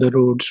vehicles on the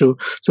road? So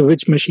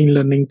which machine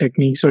learning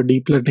techniques or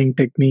deep learning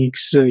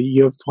techniques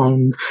you have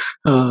found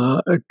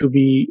to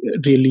be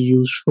really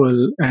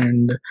useful?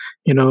 And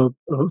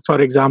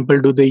for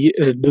example, do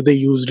they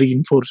use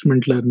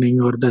reinforcement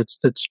learning, or that's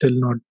still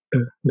not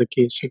the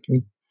case?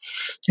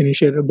 Can you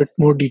share a bit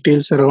more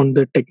details around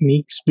the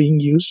techniques being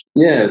used?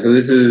 Yeah, so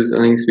this is,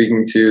 I think,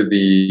 speaking to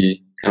the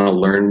kind of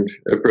learned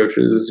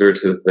approaches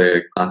versus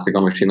the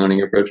classical machine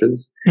learning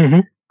approaches.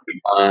 Mm-hmm.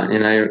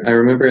 And I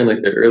remember in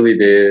like the early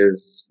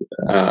days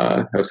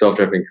of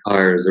self-driving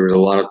cars, there was a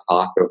lot of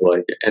talk of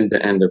like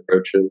end-to-end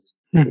approaches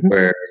Mm-hmm.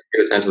 where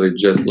you essentially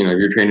just,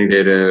 your training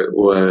data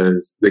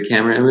was the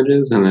camera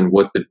images and then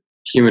what the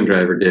human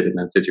driver did in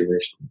that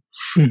situation,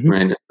 Mm-hmm.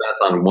 right? And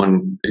that's on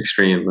one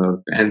extreme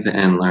of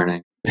end-to-end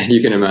learning. And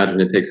you can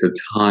imagine it takes a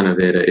ton of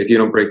data. If you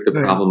don't break the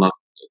Right. problem up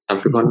into some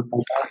components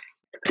like that,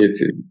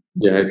 it's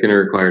going to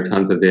require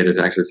tons of data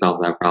to actually solve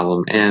that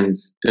problem, and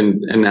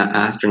that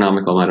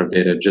astronomical amount of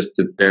data just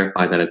to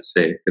verify that it's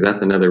safe, because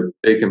that's another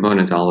big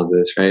component to all of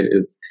this, right?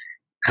 Is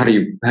how do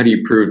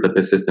you prove that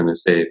the system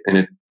is safe? And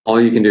if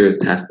all you can do is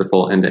test the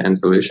full end-to-end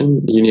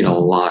solution, you need a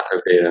lot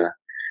of data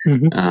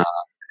Mm-hmm. to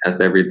test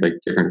every like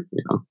different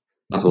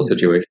possible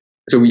situation.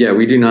 So yeah,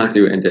 we do not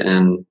do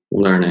end-to-end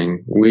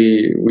learning.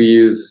 We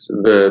use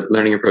the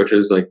learning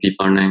approaches like deep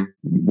learning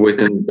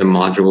within the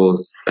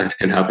modules that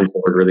it happens to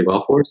work really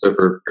well for. So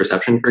for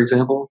perception, for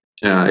example,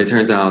 it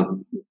turns out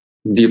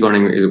deep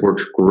learning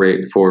works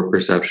great for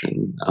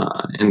perception,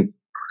 and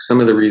some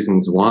of the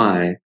reasons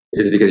why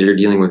is because you're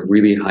dealing with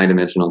really high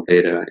dimensional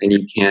data, and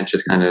you can't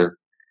just kind of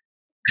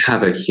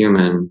have a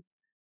human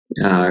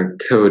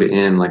code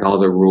in like all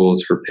the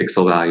rules for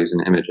pixel values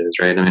and images,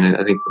 right? I mean,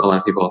 I think a lot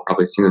of people have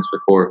probably seen this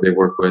before if they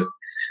work with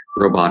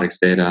robotics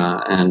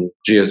data and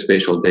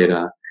geospatial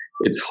data.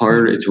 It's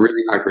hard. It's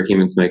really hard for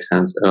humans to make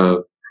sense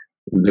of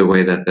the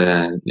way that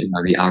the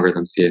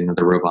algorithm see it and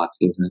the robot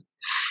sees it.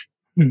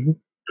 Mm-hmm.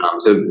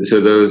 So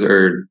those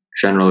are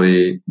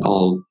generally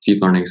all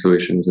deep learning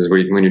solutions. Is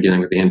when you're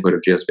dealing with the input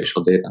of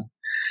geospatial data.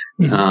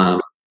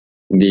 Mm-hmm.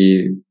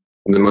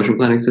 The motion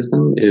planning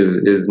system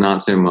is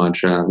not so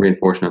much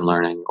reinforcement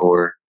learning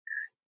or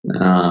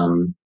a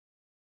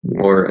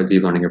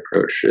deep learning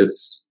approach.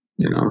 It's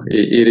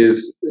it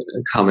is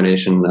a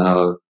combination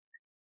of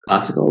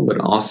classical, but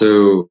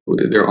also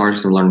there are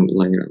some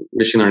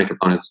machine learning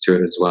components to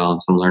it as well,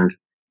 and some learned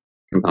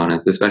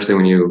components, especially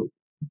when you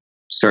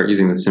start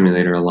using the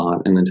simulator a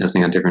lot and then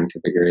testing out different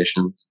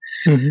configurations.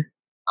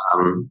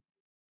 Mm-hmm.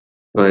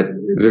 But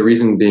the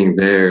reason being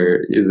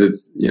there is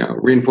it's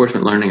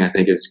reinforcement learning I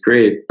think is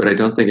great, but I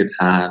don't think it's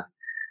had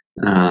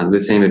the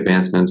same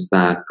advancements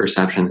that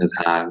perception has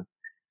had,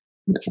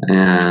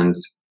 and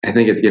I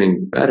think it's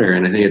getting better,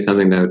 and I think it's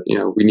something that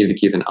we need to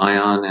keep an eye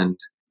on, and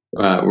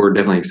we're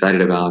definitely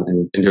excited about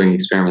and doing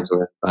experiments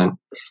with. But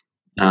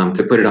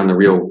to put it on the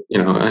real,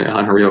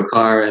 on a real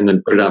car and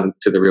then put it out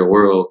into the real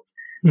world,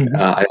 Mm-hmm.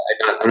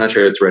 I'm not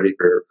sure it's ready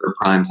for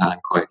prime time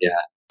quite yet.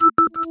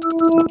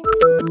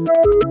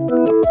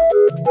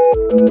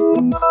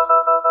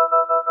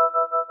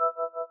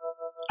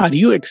 Are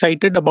you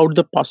excited about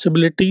the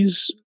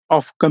possibilities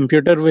of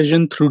computer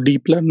vision through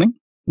deep learning?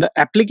 The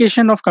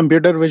application of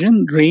computer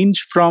vision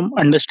range from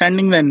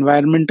understanding the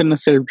environment in a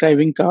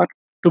self-driving car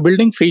to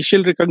building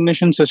facial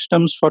recognition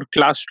systems for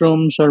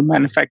classrooms or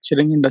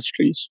manufacturing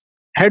industries.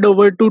 Head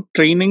over to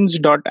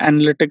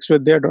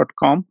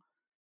trainings.analyticsvidya.com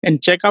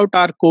and check out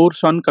our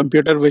course on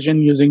computer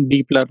vision using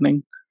deep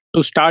learning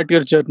to start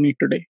your journey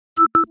today.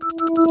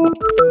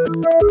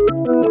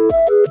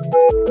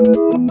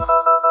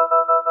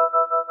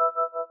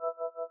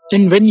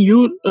 And when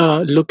you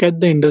look at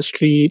the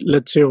industry,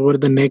 let's say over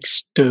the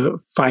next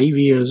 5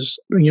 years,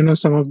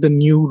 some of the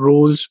new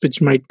roles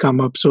which might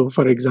come up. So,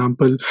 for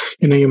example,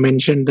 you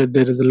mentioned that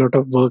there is a lot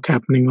of work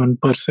happening on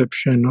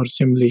perception or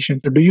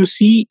simulation. So do you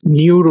see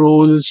new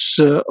roles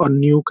or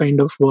new kind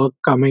of work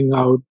coming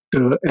out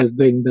as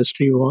the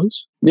industry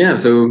evolves? Yeah,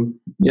 so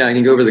I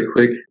can go over the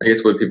quick, I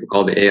guess what people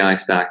call the AI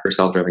stack for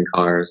self-driving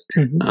cars.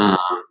 Mm-hmm.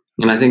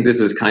 And I think this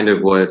is kind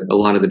of what a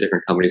lot of the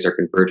different companies are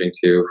converging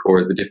to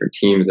for the different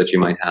teams that you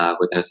might have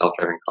within a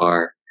self-driving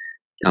car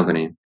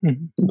company.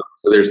 Mm-hmm.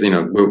 So there's,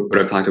 what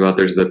I've talked about,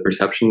 there's the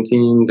perception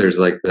team, there's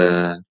like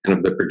the kind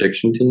of the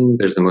prediction team,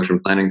 there's the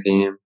motion planning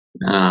team.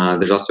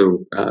 There's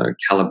also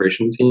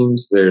calibration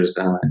teams, there's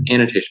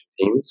annotation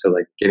teams, so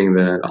like getting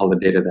all the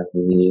data that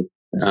we need.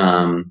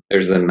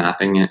 There's the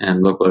mapping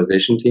and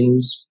localization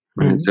teams,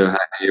 right? So how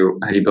do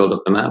you build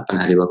up the map and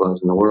how do you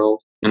localize in the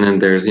world? And then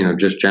there's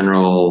just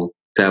general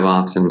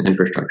DevOps and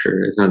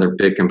infrastructure is another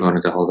big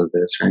component to all of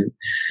this,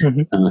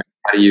 right?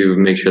 How do you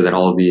make sure that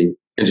all of the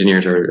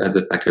engineers are as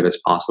effective as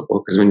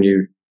possible? Because when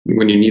you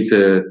need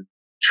to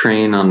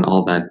train on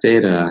all that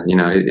data,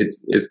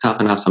 it's tough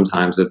enough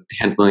sometimes of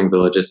handling the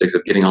logistics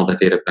of getting all that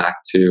data back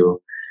to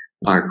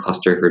our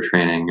cluster for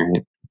training,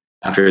 right?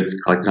 After it's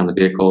collected on the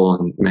vehicle,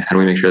 and how do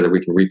we make sure that we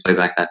can replay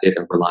back that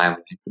data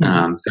reliably?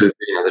 So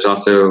there's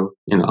also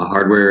a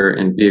hardware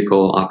and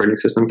vehicle operating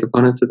system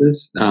component to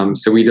this.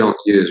 So we don't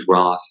use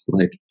ROS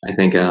like I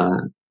think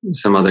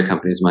some other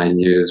companies might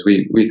use.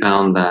 We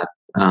found that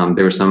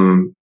there were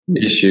some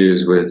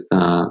issues with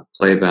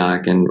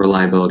playback and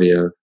reliability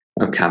of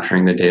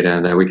capturing the data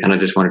that we kind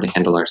of just wanted to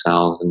handle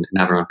ourselves and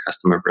have our own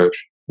custom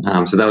approach.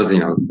 So that was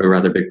a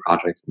rather big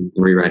project in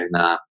rewriting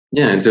that.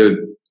 Yeah, and so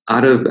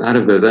out of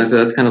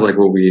that's kind of like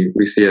what we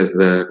see as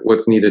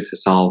what's needed to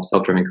solve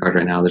self-driving cars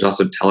right now. There's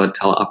also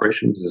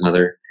teleoperations is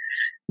another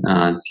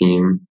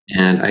team,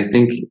 and I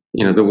think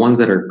the ones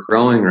that are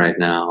growing right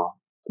now.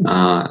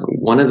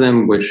 One of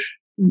them, which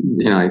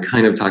I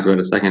kind of talked about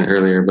a second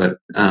earlier, but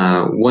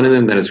one of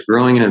them that is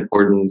growing in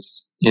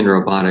importance in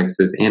robotics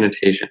is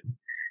annotation,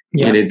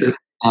 and it doesn't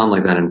sound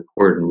like that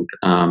important.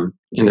 And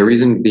the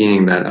reason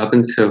being that up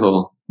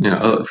until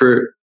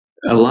for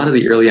a lot of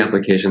the early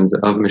applications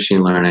of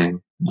machine learning,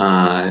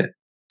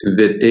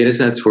 the data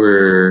sets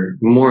were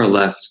more or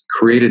less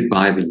created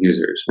by the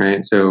users,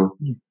 right? So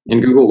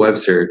in Google web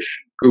search,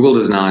 Google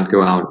does not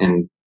go out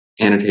and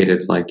annotate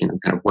its kind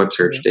of web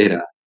search data.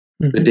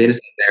 The data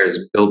set there is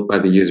built by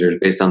the users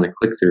based on the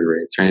click-through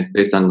rates, right?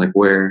 Based on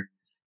where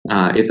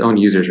its own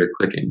users are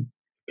clicking.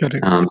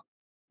 Correct.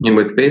 And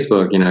with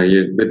Facebook,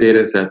 the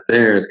data set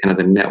there is kind of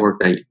the network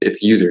that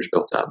its users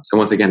built up. So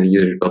once again, the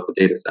users built the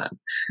data set.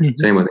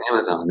 Same with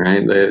Amazon,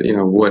 right?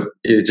 What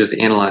it just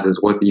analyzes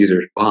what the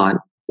users bought,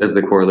 does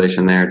the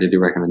correlation there to do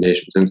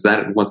recommendations. And so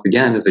that once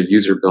again is a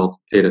user-built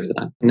data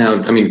set.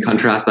 Now,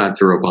 contrast that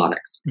to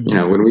robotics.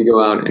 When we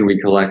go out and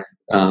we collect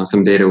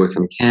some data with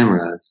some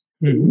cameras,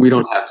 we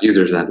don't have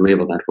users that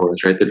label that for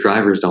us, right? The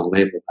drivers don't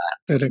label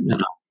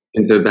that.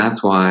 And so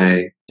that's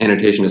why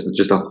annotation is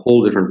just a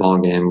whole different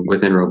ballgame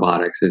within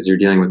robotics, is you're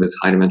dealing with this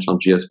high-dimensional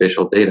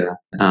geospatial data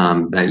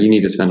that you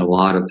need to spend a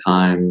lot of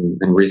time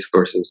and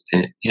resources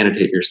to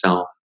annotate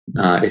yourself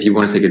if you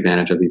want to take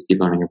advantage of these deep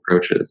learning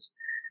approaches.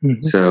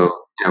 So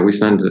we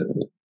spend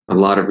a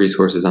lot of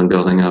resources on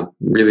building up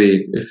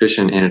really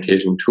efficient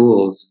annotation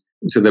tools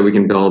so that we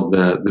can build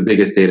the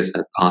biggest data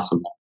set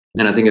possible.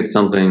 And I think it's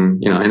something,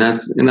 and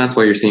that's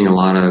why you're seeing a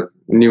lot of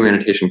new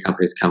annotation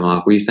companies come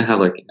up. We used to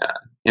have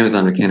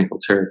Amazon Mechanical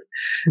Turk,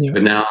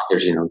 but now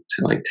there's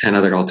 10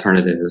 other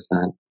alternatives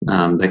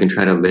that can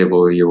try to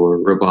label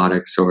your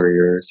robotics or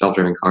your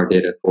self-driving car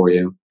data for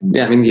you.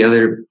 Yeah, the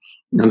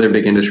other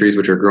big industries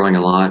which are growing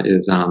a lot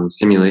is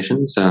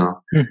simulation. So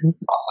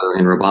also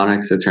in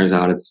robotics, it turns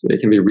out it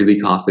can be really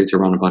costly to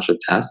run a bunch of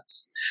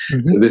tests.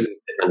 So this is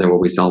different than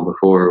what we saw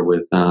before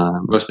with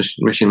most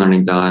machine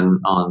learning done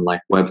on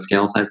web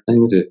scale type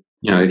things.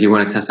 If you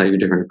want to test out your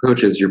different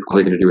approaches, you're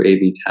probably going to do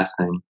A/B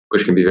testing,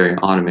 which can be very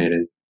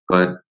automated.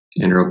 But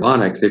in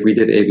robotics, if we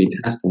did A/B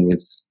testing,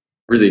 it's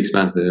really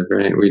expensive,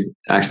 right? We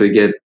actually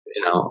get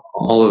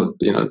all of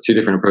 2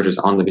 different approaches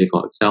on the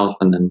vehicle itself,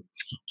 and then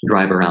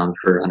drive around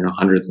for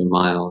hundreds of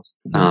miles.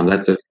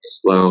 That's a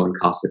slow and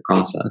costly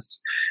process.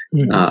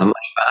 A much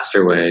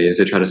faster way is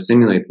to try to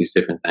simulate these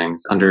different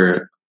things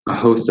under a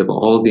host of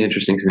all of the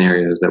interesting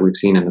scenarios that we've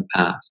seen in the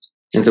past.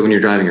 And so when you're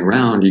driving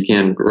around, you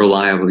can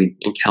reliably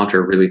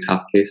encounter really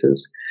tough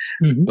cases.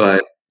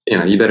 But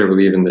you better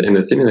believe in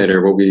the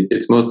simulator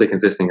it's mostly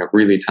consisting of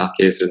really tough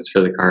cases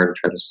for the car to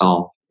try to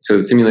solve. So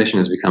the simulation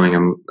is becoming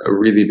a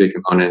really big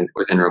component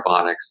within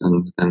robotics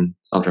and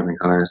self-driving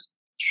cars.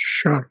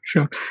 Sure.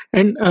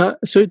 And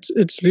so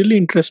it's really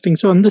interesting.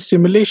 So on the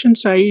simulation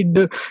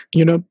side,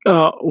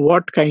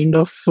 what kind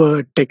of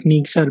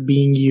techniques are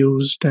being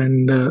used,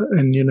 and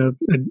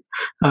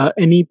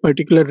any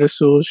particular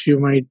resource you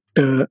might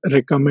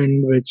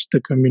recommend which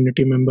the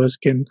community members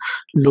can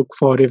look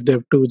for if they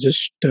have to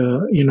just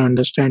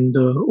understand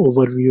the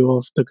overview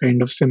of the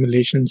kind of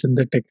simulations and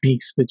the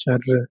techniques which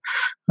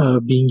are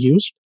being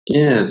used?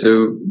 Yeah.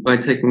 So by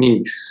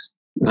techniques.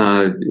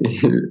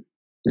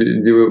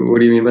 What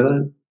do you mean by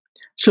that?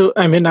 So,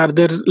 are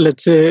there,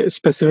 let's say,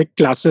 specific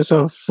classes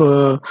of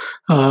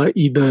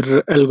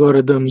either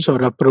algorithms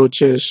or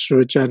approaches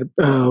which are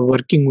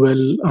working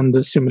well on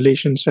the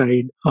simulation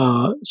side?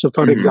 So,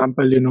 for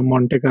example,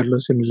 Monte Carlo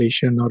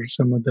simulation or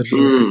some other.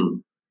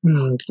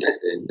 I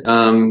see.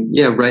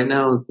 Yeah, right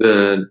now,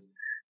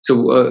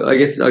 I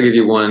guess I'll give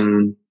you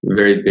one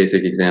very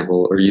basic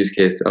example or use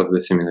case of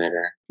the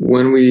simulator.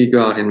 When we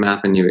go out and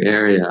map a new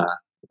area,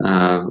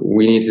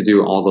 we need to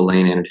do all the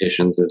lane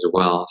annotations as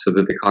well, so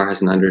that the car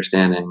has an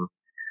understanding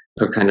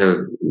of kind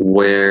of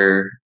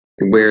where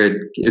it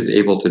is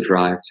able to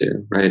drive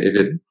to, right?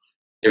 If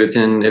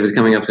it's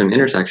coming up to an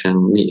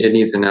intersection, it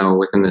needs to know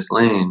within this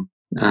lane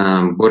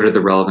what are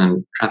the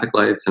relevant traffic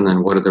lights, and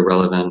then what are the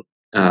relevant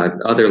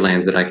other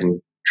lanes that I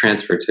can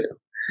transfer to.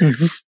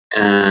 Mm-hmm.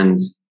 And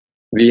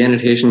the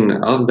annotation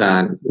of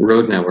that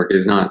road network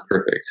is not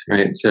perfect,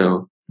 right?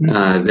 So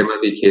there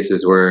might be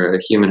cases where a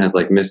human has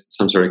like missed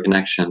some sort of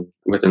connection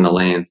within the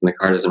lanes, and the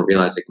car doesn't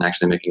realize it can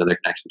actually make another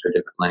connection to a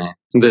different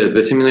lane.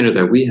 The simulator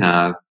that we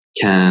have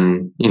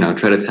can,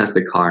 try to test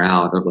the car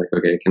out of like,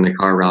 okay, can the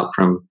car route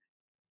from,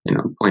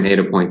 point A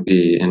to point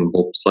B, and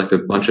we'll select a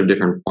bunch of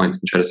different points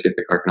and try to see if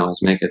the car can always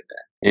make it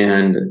there.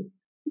 And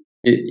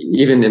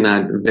even in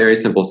that very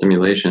simple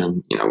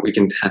simulation, we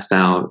can test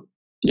out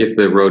if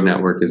the road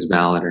network is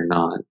valid or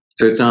not.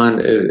 So it's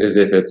not as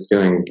if it's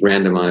doing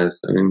randomized,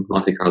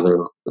 Monte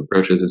Carlo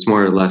approaches. It's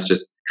more or less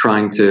just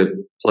trying to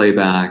play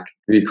back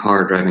the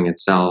car driving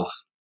itself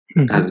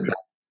as best as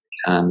it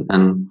can.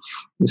 And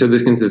so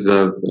this consists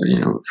of,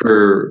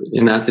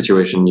 in that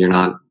situation, you're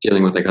not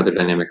dealing with like other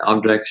dynamic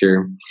objects.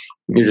 You're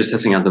just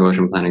testing out the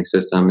motion planning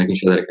system, making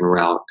sure that it can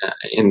route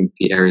in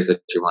the areas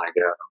that you want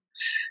to go.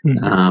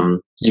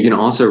 You can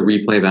also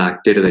replay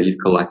back data that you've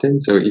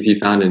collected. So if you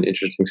found an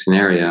interesting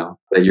scenario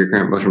that your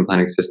current motion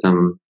planning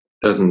system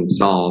doesn't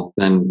solve,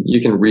 then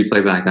you can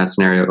replay back that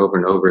scenario over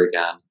and over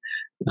again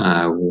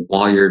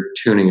while you're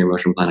tuning your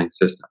motion planning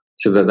system.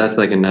 So that's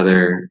like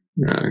another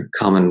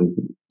common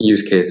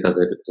use case of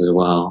it as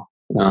well.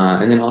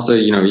 And then also,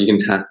 you can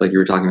test, like you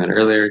were talking about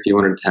earlier, if you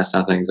wanted to test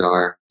how things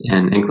are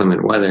in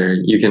inclement weather,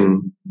 you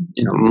can,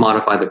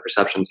 modify the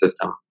perception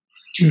system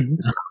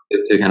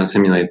to kind of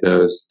simulate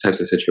those types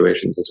of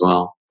situations as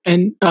well.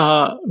 And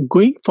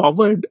going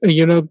forward,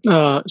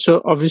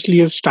 so obviously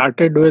you've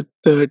started with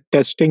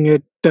testing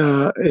it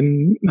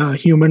in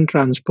human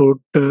transport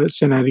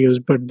scenarios,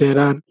 but there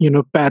are,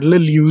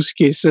 parallel use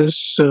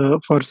cases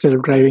for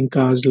self-driving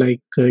cars, like,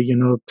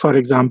 for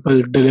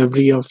example,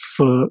 delivery of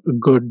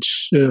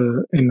goods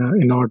in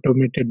an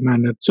automated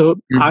manner. So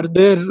are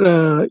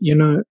there,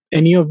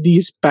 any of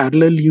these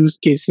parallel use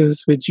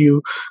cases which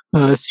you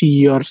see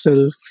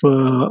yourself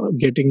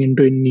getting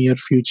into in near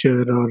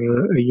future,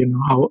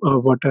 or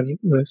what are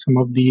some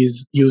of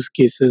these use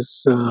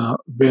cases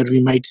where we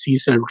might see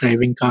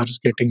self-driving cars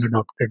getting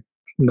adopted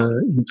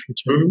in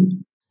future?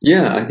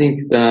 Yeah, I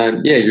think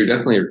that, you're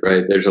definitely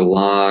right. There's a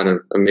lot of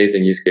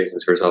amazing use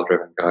cases for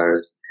self-driving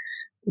cars.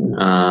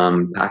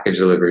 Package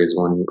delivery is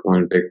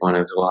one big one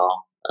as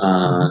well.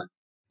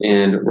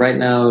 And right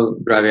now,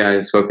 Drive.ai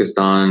is focused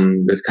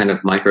on this kind of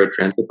micro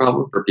transit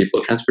problem for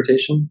people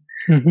transportation.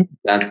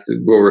 That's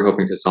what we're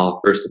hoping to solve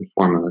first and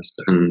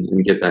foremost,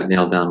 and get that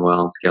nailed down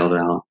well and scaled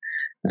out.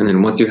 And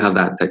then once you have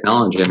that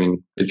technology,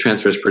 it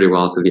transfers pretty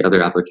well to the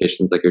other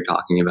applications like you're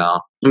talking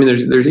about.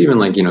 There's even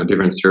like,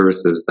 different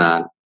services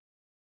that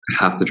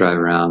have to drive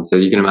around. So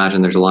you can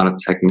imagine there's a lot of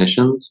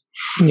technicians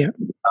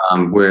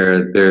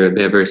where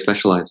they have very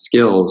specialized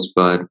skills,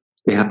 but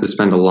they have to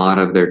spend a lot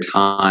of their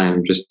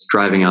time just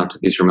driving out to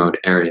these remote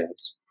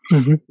areas.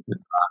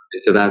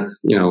 So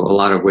that's, a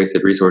lot of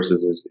wasted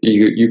resources. Is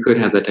you could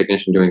have that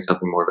technician doing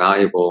something more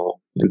valuable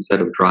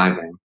instead of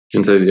driving.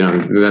 And so,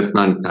 that's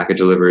not package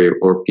delivery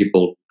or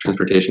people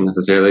transportation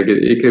necessarily.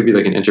 It could be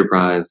like an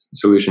enterprise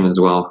solution as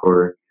well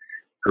for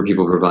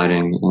people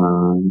providing,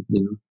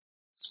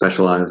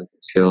 specialized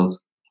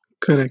skills.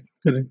 Correct.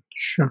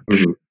 Sure.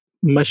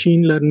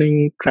 Machine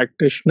learning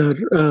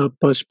practitioner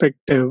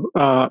perspective,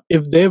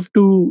 if they have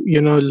to,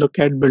 look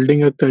at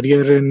building a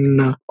career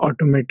in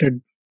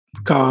automated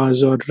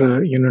cars or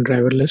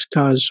driverless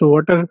cars, so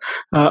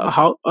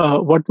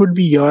what would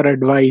be your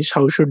advice?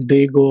 How should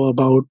they go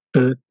about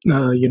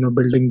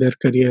building their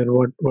career?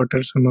 What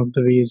are some of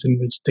the ways in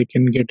which they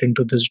can get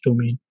into this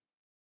domain?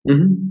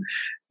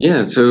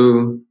 Yeah,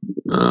 so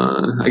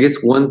I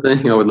guess one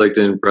thing I would like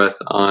to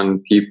impress on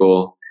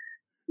people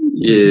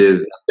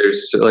is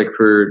there's like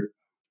for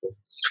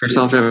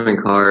self-driving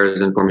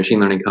cars and for machine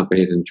learning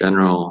companies in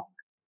general,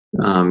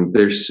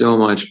 there's so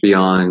much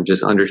beyond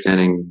just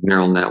understanding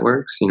neural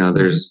networks.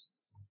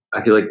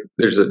 I feel like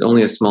there's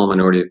only a small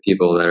minority of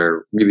people that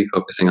are really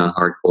focusing on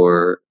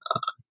hardcore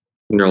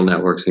neural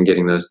networks and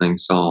getting those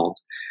things solved.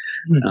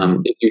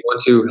 If you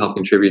want to help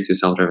contribute to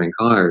self-driving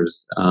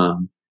cars,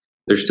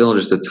 there's still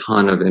just a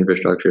ton of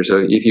infrastructure.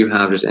 So if you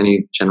have just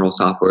any general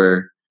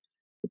software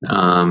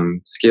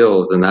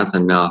skills, then that's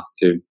enough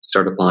to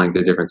start applying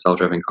to different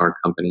self-driving car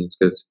companies,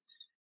 because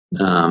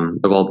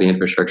of all the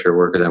infrastructure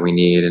work that we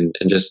need, and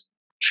just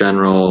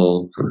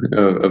general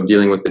of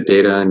dealing with the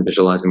data and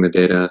visualizing the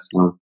data.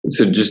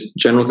 So just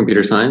general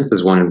computer science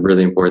is one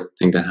really important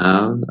thing to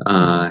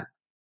have.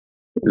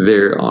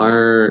 There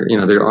are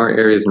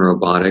areas in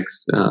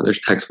robotics. There's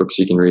textbooks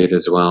you can read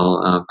as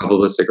well.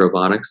 Probabilistic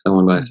robotics, the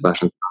one by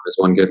Sebastian Thaler, is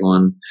one good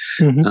one.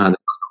 There's also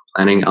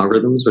planning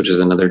algorithms, which is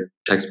another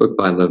textbook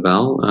by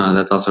Lavelle.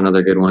 That's also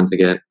another good one to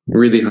get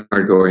really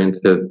hardcore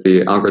into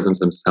the algorithms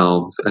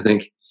themselves. I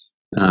think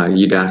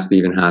Udacity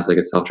even has like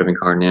a self-driving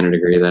car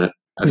nanodegree that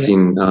I've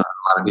seen a lot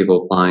of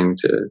people applying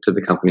to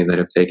the company that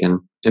have taken.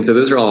 And so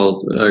those are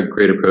all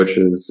great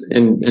approaches.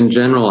 In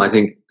general, I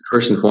think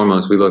first and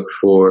foremost, we look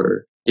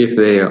for if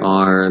they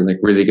are like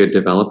really good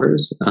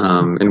developers,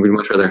 and we'd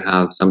much rather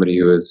have somebody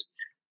who is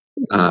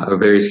a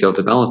very skilled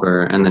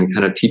developer and then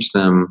kind of teach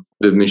them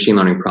the machine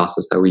learning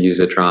process that we use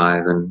at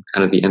Drive and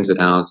kind of the ins and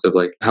outs of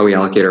like how we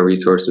allocate our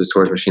resources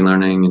towards machine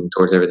learning and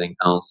towards everything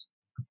else.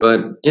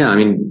 But yeah, I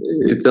mean,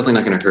 it's definitely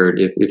not going to hurt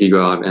if you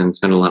go out and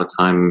spend a lot of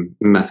time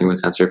messing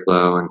with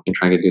TensorFlow and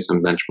trying to do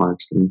some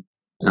benchmarks and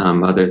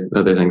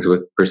other things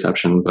with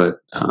perception. But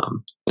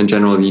in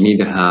general, you need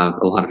to have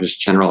a lot of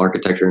just general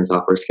architecture and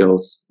software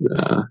skills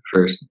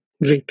first.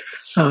 Great.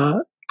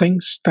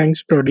 Thanks,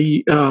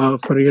 Brody,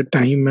 for your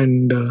time,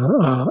 and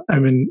I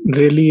mean,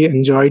 really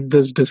enjoyed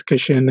this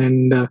discussion,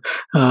 and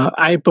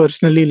I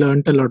personally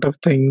learned a lot of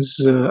things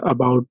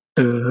about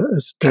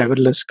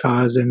driverless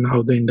cars and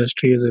how the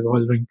industry is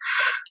evolving.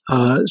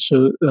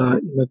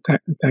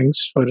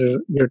 Thanks for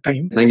your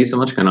time. Thank you so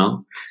much,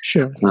 Kunal.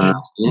 Sure. Yeah,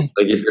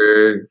 thank you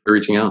for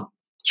reaching out.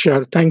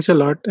 Sure. Thanks a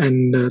lot,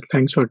 and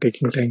thanks for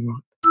taking time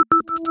out.